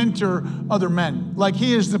to mentor other men. Like,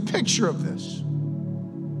 he is the picture of this.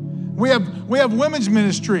 We have women's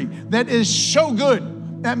ministry that is so good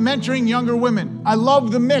at mentoring younger women. I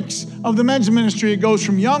love the mix of the men's ministry. It goes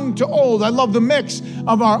from young to old. I love the mix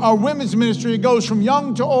of our women's ministry. It goes from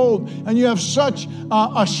young to old. And you have such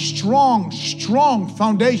a strong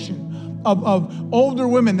foundation of older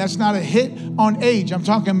women. That's not a hit on age. I'm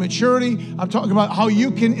talking maturity. I'm talking about how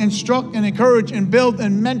you can instruct and encourage and build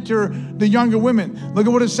and mentor the younger women. Look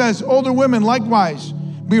at what it says. Older women, likewise,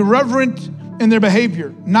 be reverent in their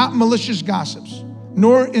behavior, not malicious gossips,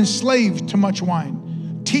 nor enslaved to much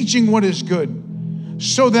wine, teaching what is good,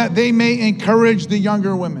 so that they may encourage the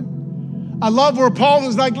younger women. I love where Paul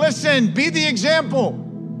is like, listen, be the example.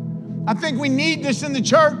 I think we need this in the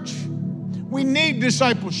church. We need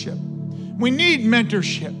discipleship. We need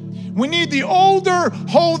mentorship. We need the older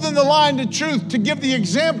holding the line to truth to give the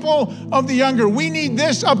example of the younger. We need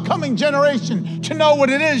this upcoming generation to know what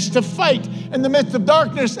it is to fight in the midst of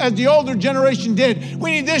darkness as the older generation did.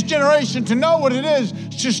 We need this generation to know what it is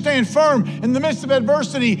to stand firm in the midst of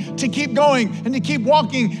adversity, to keep going and to keep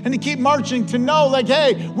walking and to keep marching, to know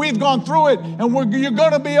hey, we've gone through it and you're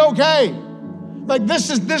going to be okay. This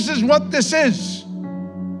is what this is.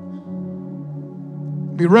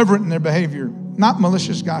 Be reverent in their behavior, not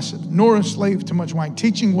malicious gossip, nor enslaved to much wine,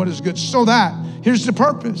 teaching what is good, so that, here's the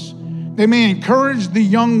purpose, they may encourage the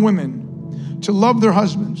young women to love their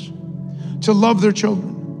husbands, to love their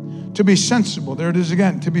children, to be sensible. There it is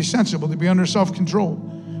again, to be sensible, to be under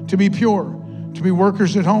self-control, to be pure, to be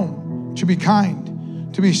workers at home, to be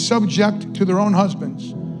kind, to be subject to their own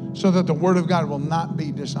husbands, so that the word of God will not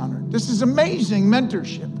be dishonored. This is amazing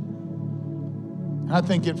mentorship. And I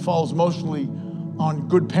think it falls mostly on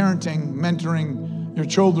good parenting, mentoring your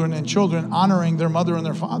children, and children honoring their mother and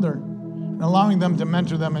their father, and allowing them to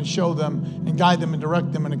mentor them and show them and guide them and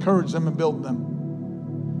direct them and encourage them and build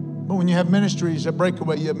them. But when you have ministries at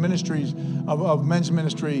Breakaway, you have ministries of men's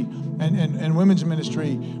ministry and women's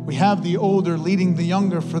ministry. We have the older leading the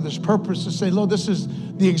younger for this purpose to say, Lord, this is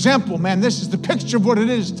the example, man. This is the picture of what it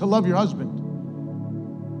is to love your husband.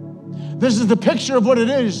 This is the picture of what it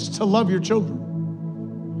is to love your children.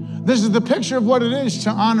 This is the picture of what it is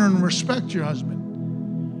to honor and respect your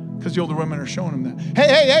husband, because the older women are showing them that.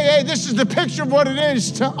 Hey, this is the picture of what it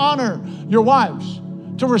is to honor your wives,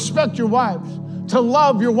 to respect your wives, to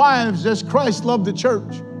love your wives as Christ loved the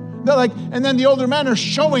church. They're and then the older men are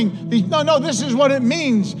showing no, this is what it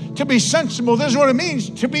means to be sensible. This is what it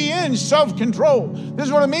means to be in self-control. This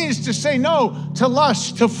is what it means to say no to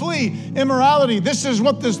lust, to flee immorality. This is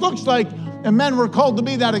what this looks like, and men were called to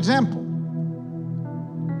be that example.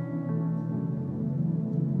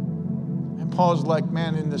 Paul's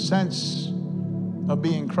man, in the sense of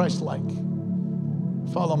being Christ-like,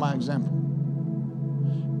 follow my example.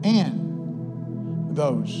 And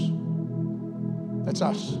those, that's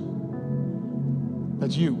us.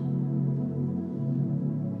 That's you.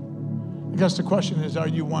 I guess the question is, are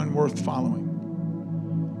you one worth following?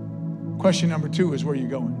 Question number 2 is, where are you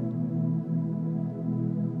going?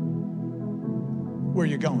 Where are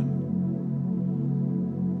you going?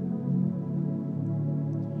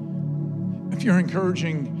 If you're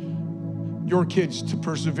encouraging your kids to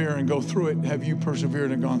persevere and go through it, have you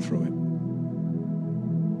persevered and gone through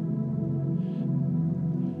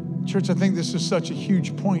it? Church, I think this is such a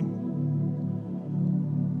huge point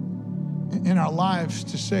in our lives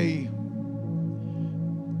to say,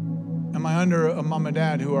 am I under a mom and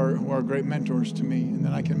dad who are great mentors to me, and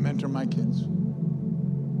then I can mentor my kids?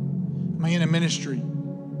 Am I in a ministry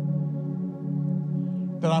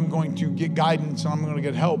that I'm going to get guidance and I'm going to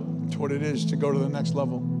get help to what it is to go to the next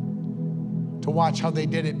level, to watch how they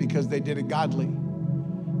did it because they did it godly,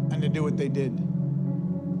 and to do what they did.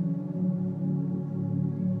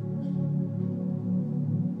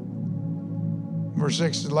 Verse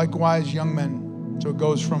 6 is likewise young men. So it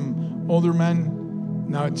goes from older men.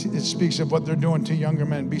 Now it speaks of what they're doing to younger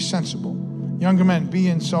men. Be sensible. Younger men, be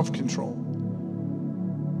in self-control.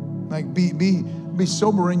 Like be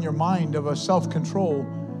sober in your mind of a self-control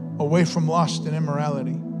away from lust and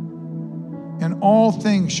immorality. In all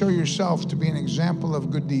things show yourself to be an example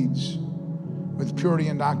of good deeds, with purity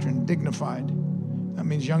and doctrine, dignified. That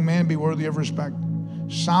means young man, be worthy of respect.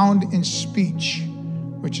 Sound in speech,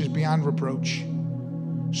 which is beyond reproach,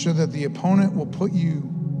 so that your opponent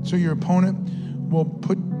will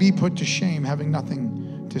be put to shame, having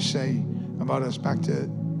nothing to say about us. Back to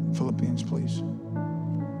Philippians, please.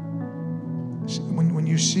 When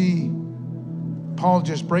you see Paul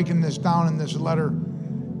just breaking this down in this letter,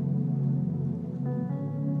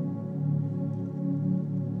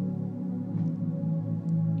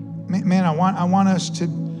 man, I want us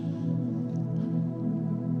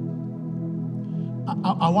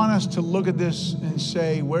to look at this and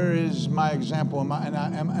say, where is my example?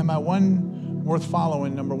 Am I one worth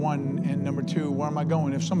following, number one? And number two, where am I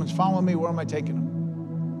going? If someone's following me, where am I taking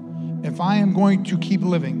them? If I am going to keep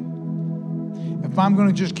living, if I'm going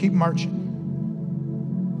to just keep marching,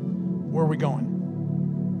 where are we going?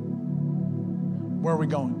 Where are we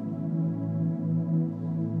going?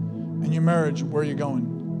 In your marriage, where are you going?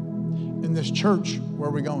 In this church, where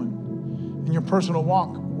are we going? In your personal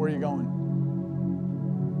walk, where are you going?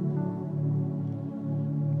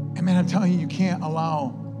 And man, I'm telling you, you can't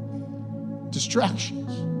allow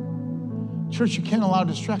distractions. Church, you can't allow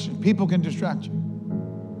distractions. People can distract you.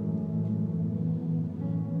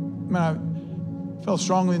 Man, I felt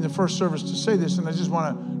strongly in the first service to say this, and I just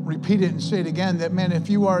want to repeat it and say it again, that, man, if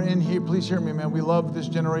you are in here, please hear me, man. We love this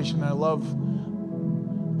generation. I love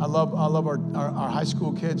our high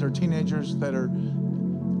school kids, our teenagers that are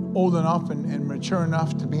old enough and mature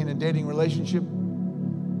enough to be in a dating relationship.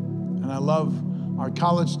 And I love our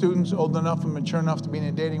college students, old enough and mature enough to be in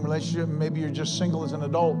a dating relationship. And maybe you're just single as an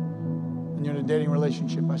adult and you're in a dating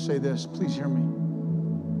relationship. I say this, please hear me.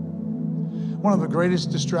 One of the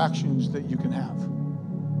greatest distractions that you can have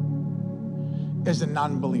is a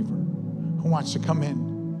non-believer who wants to come in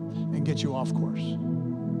and get you off course.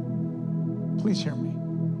 Please hear me.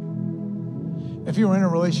 If you're in a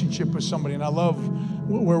relationship with somebody, and I love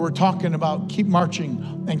where we're talking about keep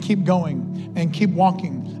marching and keep going and keep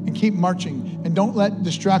walking and keep marching, and don't let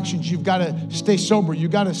distractions. You've got to stay sober.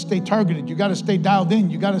 You've got to stay targeted. You've got to stay dialed in.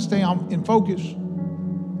 You've got to stay in focus.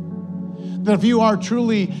 That if you are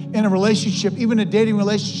truly in a relationship, even a dating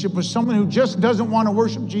relationship with someone who just doesn't want to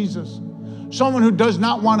worship Jesus, someone who does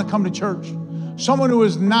not want to come to church, someone who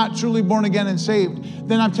is not truly born again and saved,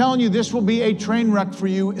 then I'm telling you, this will be a train wreck for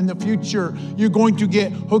you in the future. You're going to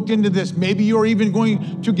get hooked into this. Maybe you're even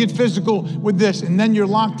going to get physical with this, and then you're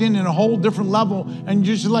locked in a whole different level, and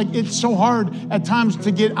you're just like, it's so hard at times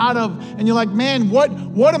to get out of, and you're like, man, what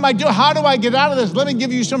am I doing? How do I get out of this? Let me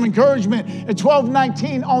give you some encouragement. At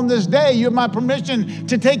 12:19 on this day, you have my permission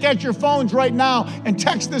to take out your phones right now and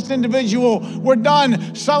text this individual. We're done.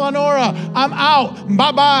 Salanora, I'm out.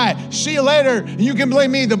 Bye-bye. See you later. You can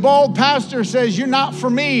blame me. The bald pastor says you're not for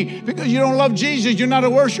me because you don't love Jesus. You're not a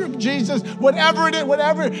worshiper of Jesus. Whatever it is,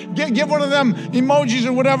 whatever. Give one of them emojis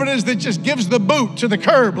or whatever it is that just gives the boot to the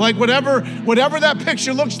curb. Like whatever that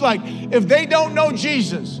picture looks like. If they don't know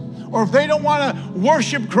Jesus, or if they don't want to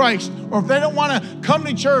worship Christ, or if they don't want to come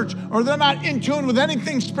to church, or they're not in tune with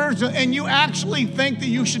anything spiritual, and you actually think that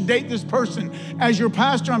you should date this person as your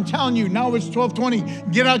pastor, I'm telling you, now it's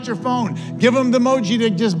 12:20, get out your phone, give them the emoji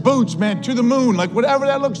that just boots, man, to the moon, like whatever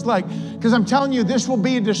that looks like, because I'm telling you, this will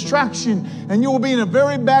be a distraction, and you will be in a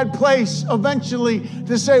very bad place eventually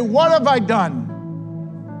to say, what have I done?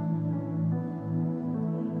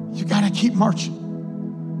 You got to keep marching.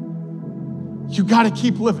 You got to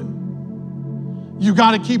keep living. You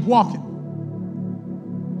got to keep walking.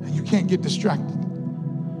 And you can't get distracted.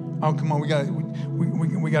 Oh, come on. We got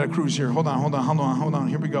to cruise here. Hold on.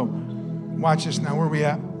 Here we go. Watch this now. Where are we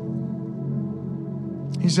at?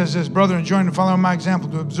 He says this, brethren, join and follow my example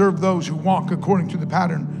to observe those who walk according to the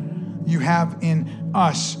pattern you have in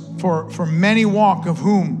us. For many walk, of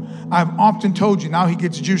whom I've often told you. Now he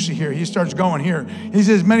gets juicy here. He starts going here. He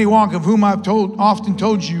says, many walk, of whom I've often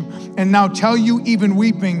told you, and now tell you, even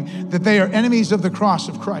weeping, that they are enemies of the cross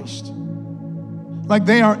of Christ. Like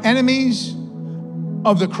they are enemies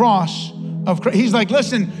of the cross of Christ. He's like,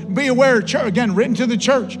 listen, be aware. Again, written to the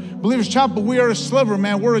church. Believers Chapel, we are a sliver,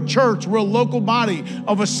 man. We're a church. We're a local body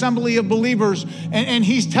of assembly of believers. And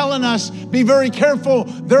he's telling us, be very careful.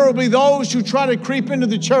 There will be those who try to creep into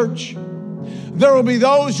the church. There will be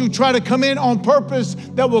those who try to come in on purpose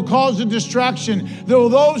that will cause a distraction. There will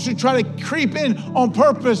be those who try to creep in on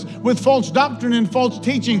purpose with false doctrine and false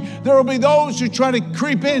teaching. There will be those who try to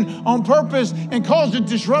creep in on purpose and cause a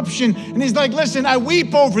disruption. And he's like, listen, I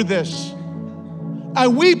weep over this. I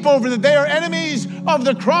weep over that. They are enemies of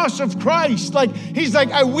the cross of Christ. He's like,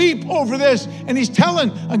 I weep over this. And he's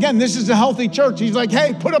telling, again, this is a healthy church. He's like,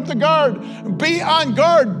 hey, put up the guard. Be on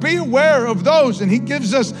guard. Be aware of those. And he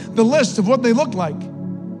gives us the list of what they look like.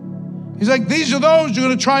 He's like, these are those who are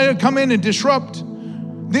going to try to come in and disrupt.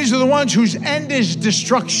 These are the ones whose end is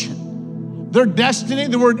destruction. Their destiny,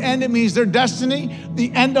 the word end, it means their destiny. The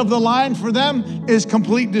end of the line for them is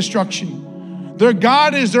complete destruction. Their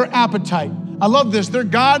God is their appetite. I love this. Their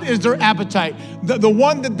God is their appetite. The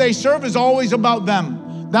one that they serve is always about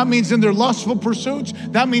them. That means in their lustful pursuits.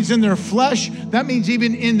 That means in their flesh. That means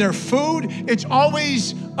even in their food. It's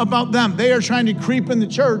always about them. They are trying to creep in the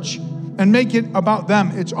church and make it about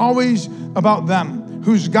them. It's always about them.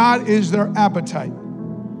 Whose God is their appetite.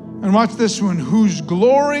 And watch this one. Whose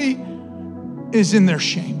glory is in their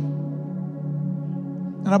shame.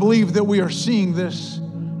 And I believe that we are seeing this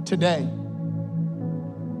today.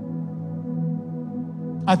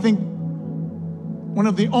 I think one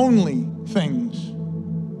of the only things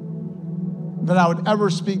that I would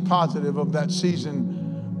ever speak positive of that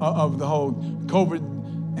season of the whole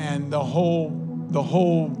COVID and the whole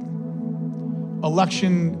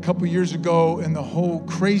election a couple years ago and the whole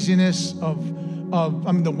craziness of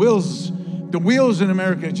the wheels in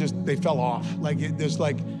America they fell off.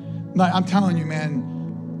 I'm telling you,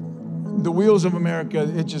 man, the wheels of America,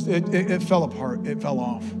 it fell apart. It fell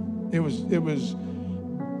off. It was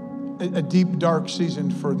a deep, dark season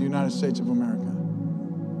for the United States of America.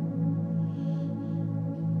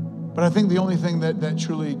 But I think the only thing that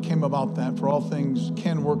truly came about that, for all things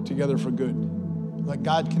can work together for good, like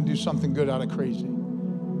God can do something good out of crazy,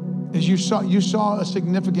 is you saw a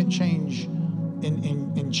significant change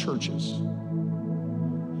in churches.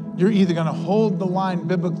 You're either going to hold the line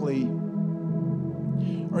biblically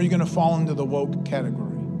or you're going to fall into the woke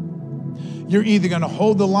category. You're either going to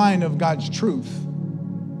hold the line of God's truth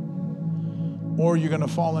or you're going to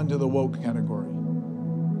fall into the woke category.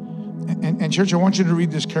 And church, I want you to read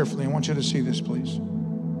this carefully. I want you to see this, please.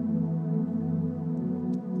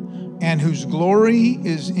 And whose glory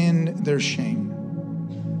is in their shame.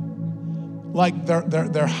 Like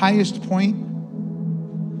their highest point,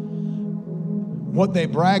 what they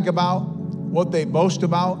brag about, what they boast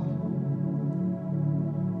about,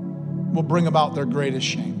 will bring about their greatest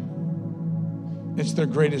shame. It's their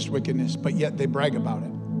greatest wickedness, but yet they brag about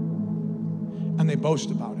it. And they boast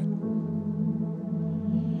about it.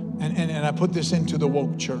 And I put this into the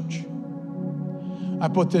woke church. I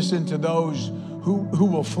put this into those who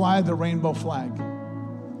will fly the rainbow flag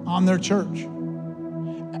on their church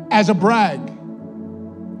as a brag,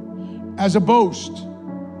 as a boast,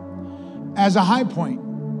 as a high point.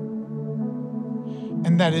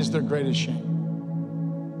 And that is their greatest shame.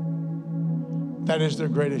 That is their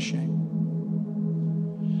greatest shame.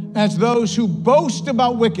 As those who boast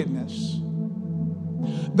about wickedness,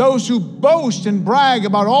 those who boast and brag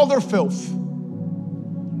about all their filth,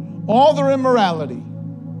 all their immorality,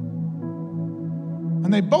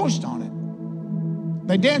 and they boast on it.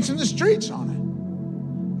 They dance in the streets on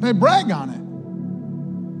it. They brag on it.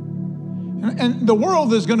 And the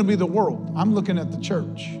world is going to be the world. I'm looking at the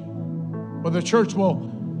church. Well, the church will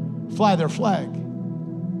fly their flag.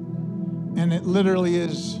 And it literally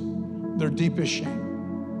is their deepest shame.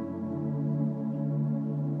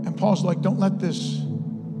 And Paul's like, don't let this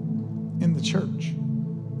in the church.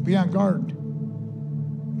 Be on guard.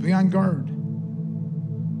 Be on guard.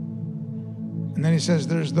 And then he says,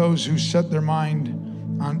 there's those who set their mind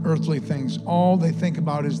on earthly things. All they think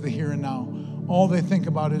about is the here and now. All they think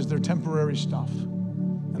about is their temporary stuff.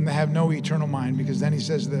 And they have no eternal mind, because then he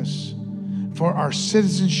says this, for our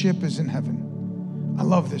citizenship is in heaven. I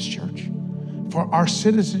love this, church. For our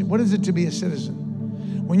citizen, what is it to be a citizen?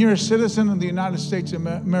 When you're a citizen of the United States of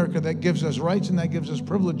America, that gives us rights and that gives us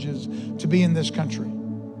privileges to be in this country.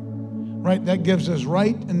 Right? That gives us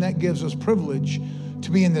right and that gives us privilege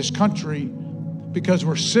to be in this country because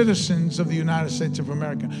we're citizens of the United States of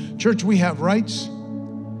America. Church, we have rights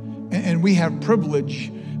and we have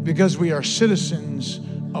privilege because we are citizens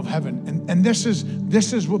of heaven. And this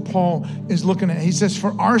is what Paul is looking at. He says,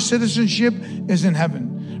 for our citizenship is in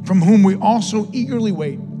heaven, from whom we also eagerly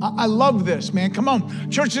wait. I love this, man. Come on.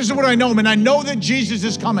 Church, this is what I know, man. I know that Jesus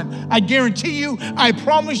is coming. I guarantee you, I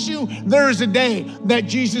promise you, there is a day that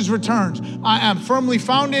Jesus returns. I am firmly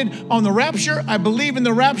founded on the rapture. I believe in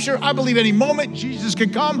the rapture. I believe any moment Jesus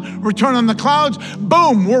could come, return on the clouds.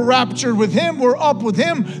 Boom, we're raptured with him. We're up with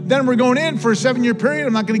him. Then we're going in for a 7-year period.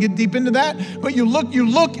 I'm not going to get deep into that. But you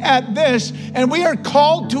look at this, and we are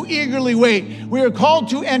called to eagerly wait. We are called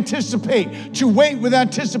to anticipate, to wait with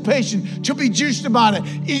anticipation, to be juiced about it,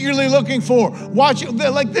 eagerly looking for. Watch it.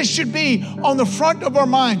 Like this should be on the front of our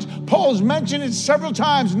minds. Paul's mentioned it several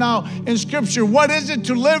times now in Scripture. What is it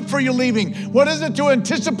to live for your leaving? What is it to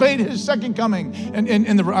anticipate his second coming? And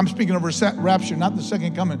I'm speaking of rapture, not the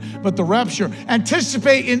second coming, but the rapture.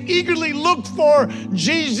 Anticipate and eagerly look for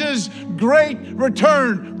Jesus' great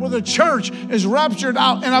return, where the church is raptured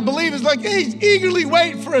out. And I believe it's like, hey, eagerly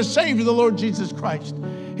wait for a Savior, the Lord Jesus Christ.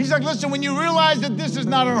 He's like, listen, when you realize that this is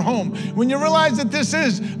not our home, when you realize that this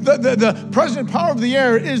is the present power of the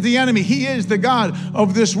air is the enemy, he is the God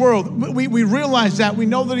of this world. We realize that. We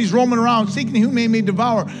know that he's roaming around seeking whom he may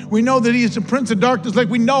devour. We know that he is the prince of darkness. Like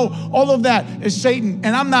we know all of that is Satan.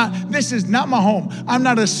 And this is not my home. I'm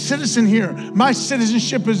not a citizen here. My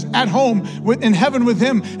citizenship is at home in heaven with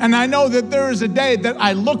him. And I know that there is a day that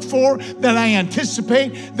I look for, that I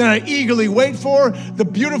anticipate, that I eagerly wait for, the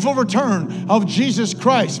beautiful return of Jesus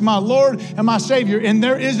Christ, my Lord and my Savior. And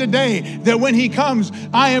there is a day that when he comes,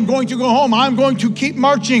 I am going to go home. I'm going to keep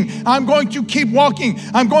marching. I'm going to keep walking.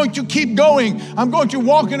 I'm going to keep going. I'm going to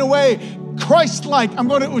walk in a way Christ-like. I'm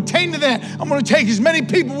going to attain to that. I'm going to take as many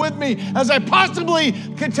people with me as I possibly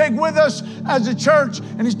can take with us as a church.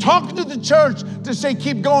 And he's talking to the church to say,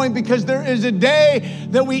 keep going, because there is a day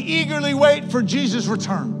that we eagerly wait for Jesus'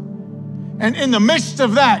 return. And in the midst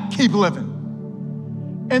of that, keep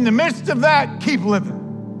living. In the midst of that, keep living.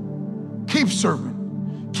 Keep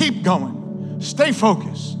serving. Keep going. Stay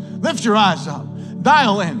focused. Lift your eyes up.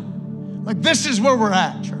 Dial in. Like this is where we're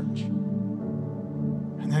at, church.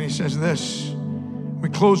 And then he says this. We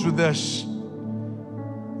close with this.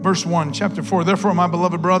 Verse 1, chapter 4. Therefore, my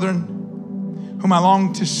beloved brethren, whom I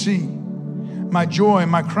long to see, my joy,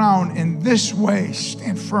 my crown, in this way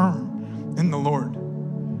stand firm in the Lord,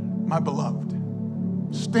 my beloved.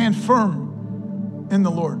 Stand firm in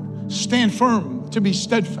the Lord. Stand firm to be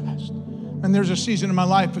steadfast. And there's a season in my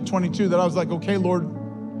life at 22 that I was like, okay, Lord,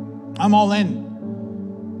 I'm all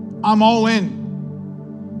in. I'm all in.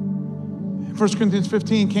 1 Corinthians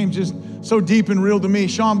 15 came just so deep and real to me.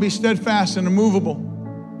 Sean, be steadfast and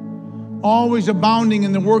immovable, always abounding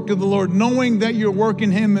in the work of the Lord, knowing that your work in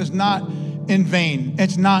him is not in vain.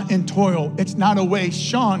 It's not in toil. It's not a waste.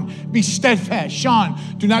 Sean, be steadfast. Sean,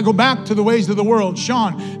 do not go back to the ways of the world.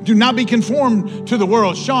 Sean, do not be conformed to the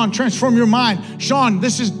world. Sean, transform your mind. Sean,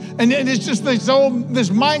 it's just this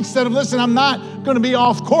mindset of, listen, I'm not going to be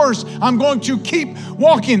off course. I'm going to keep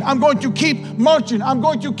walking. I'm going to keep marching. I'm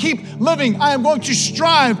going to keep living. I am going to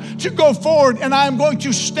strive to go forward, and I am going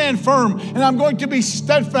to stand firm, and I'm going to be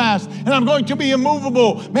steadfast, and I'm going to be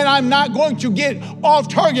immovable. Man, I'm not going to get off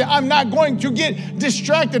target. I'm not going to get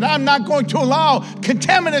distracted. I'm not going to allow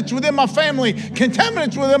contaminants within my family,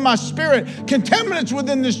 contaminants within my spirit, contaminants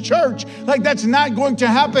within this church. Like that's not going to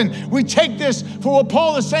happen. We take this for what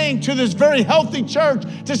Paul is saying to this very healthy church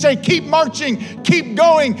to say, keep marching, keep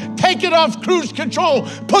going, take it off cruise control,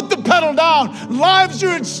 put the pedal down. Lives are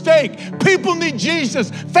at stake. People need Jesus.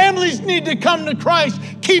 Families need to come to Christ.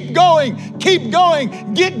 Keep going,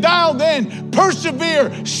 get dialed in,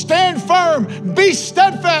 persevere, stand firm, be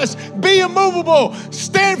steadfast, be immovable,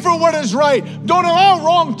 stand for what is right. Don't allow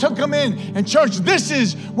wrong to come in. And church, this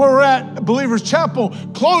is where we're at Believers Chapel,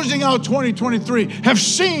 closing out 2023. Have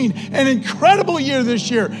seen an incredible year this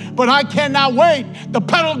year, but I cannot wait. The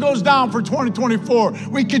pedal goes down for 2024.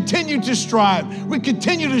 We continue to strive. We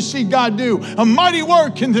continue to see God do a mighty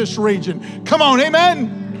work in this region. Come on,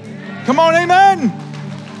 amen? Come on, amen?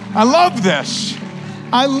 I love this.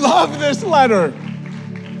 I love this letter.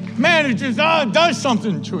 Man, it just does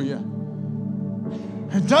something to you.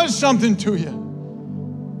 It does something to you.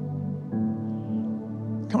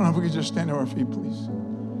 Come on, if we could just stand to our feet, please.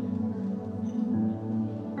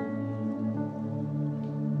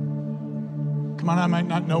 Come on, I might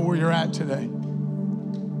not know where you're at today,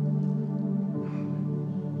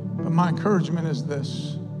 but my encouragement is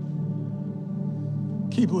this.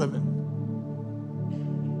 Keep living.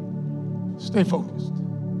 Stay focused.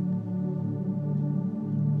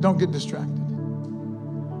 Don't get distracted.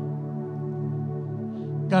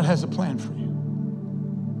 God has a plan for you.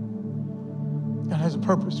 God has a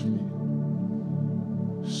purpose for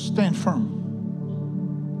you. Stand firm.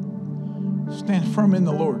 Stand firm in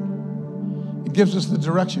the Lord. It gives us the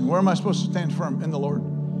direction. Where am I supposed to stand firm? In the Lord.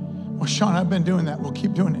 Well, Sean, I've been doing that. Well,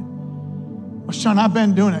 keep doing it. Well, Sean, I've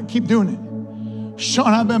been doing it. Keep doing it. Sean,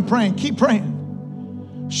 I've been praying. Keep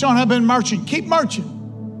praying. Sean, I've been marching. Keep marching.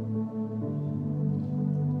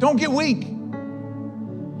 Don't get weak.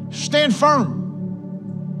 Stand firm.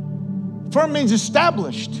 Firm means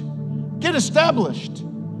established. Get established.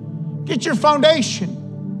 Get your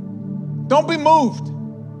foundation. Don't be moved.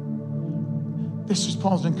 This is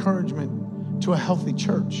Paul's encouragement to a healthy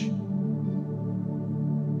church.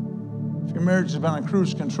 If your marriage has been on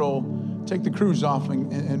cruise control, take the cruise off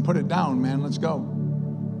and put it down, man. Let's go.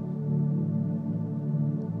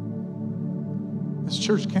 This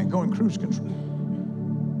church can't go in cruise control.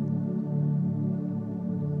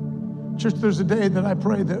 Church, there's a day that I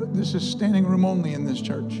pray that this is standing room only in this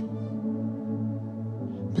church,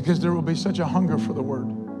 because there will be such a hunger for the word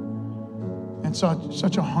and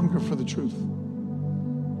such a hunger for the truth.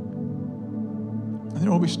 And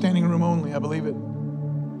there will be standing room only, I believe it.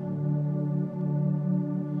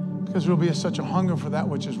 Because there will be such a hunger for that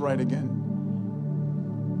which is right again.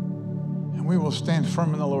 And we will stand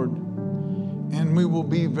firm in the Lord. And we will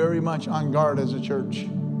be very much on guard as a church,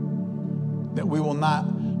 that we will not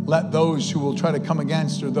let those who will try to come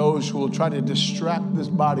against, or those who will try to distract this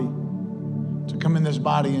body, to come in this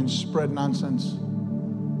body and spread nonsense.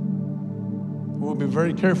 We'll be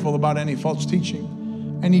very careful about any false teaching.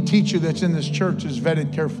 Any teacher that's in this church is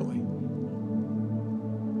vetted carefully.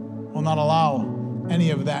 We'll not allow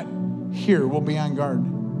any of that here. We'll be on guard.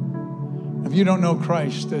 If you don't know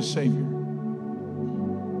Christ as Savior,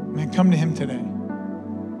 man, come to Him today.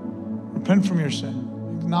 Repent from your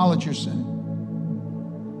sin. Acknowledge your sin.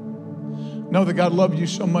 Know that God loved you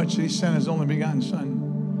so much that He sent His only begotten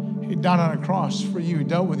Son. He died on a cross for you. He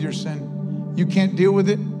dealt with your sin. You can't deal with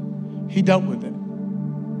it. He dealt with it.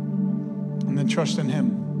 And then trust in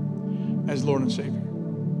Him as Lord and Savior.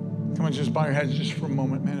 Come on, just bow your heads just for a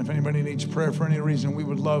moment, man. If anybody needs prayer for any reason, we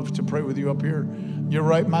would love to pray with you up here. You're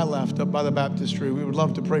right, my left, up by the baptistry. We would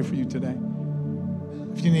love to pray for you today.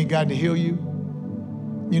 If you need God to heal you,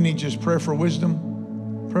 you need just prayer for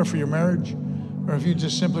wisdom, prayer for your marriage, or if you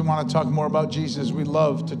just simply want to talk more about Jesus, we'd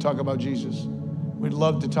love to talk about Jesus. We'd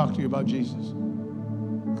love to talk to you about Jesus.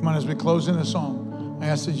 Come on, as we close in a song, I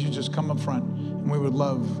ask that you just come up front, and we would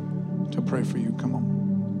love to pray for you. Come on.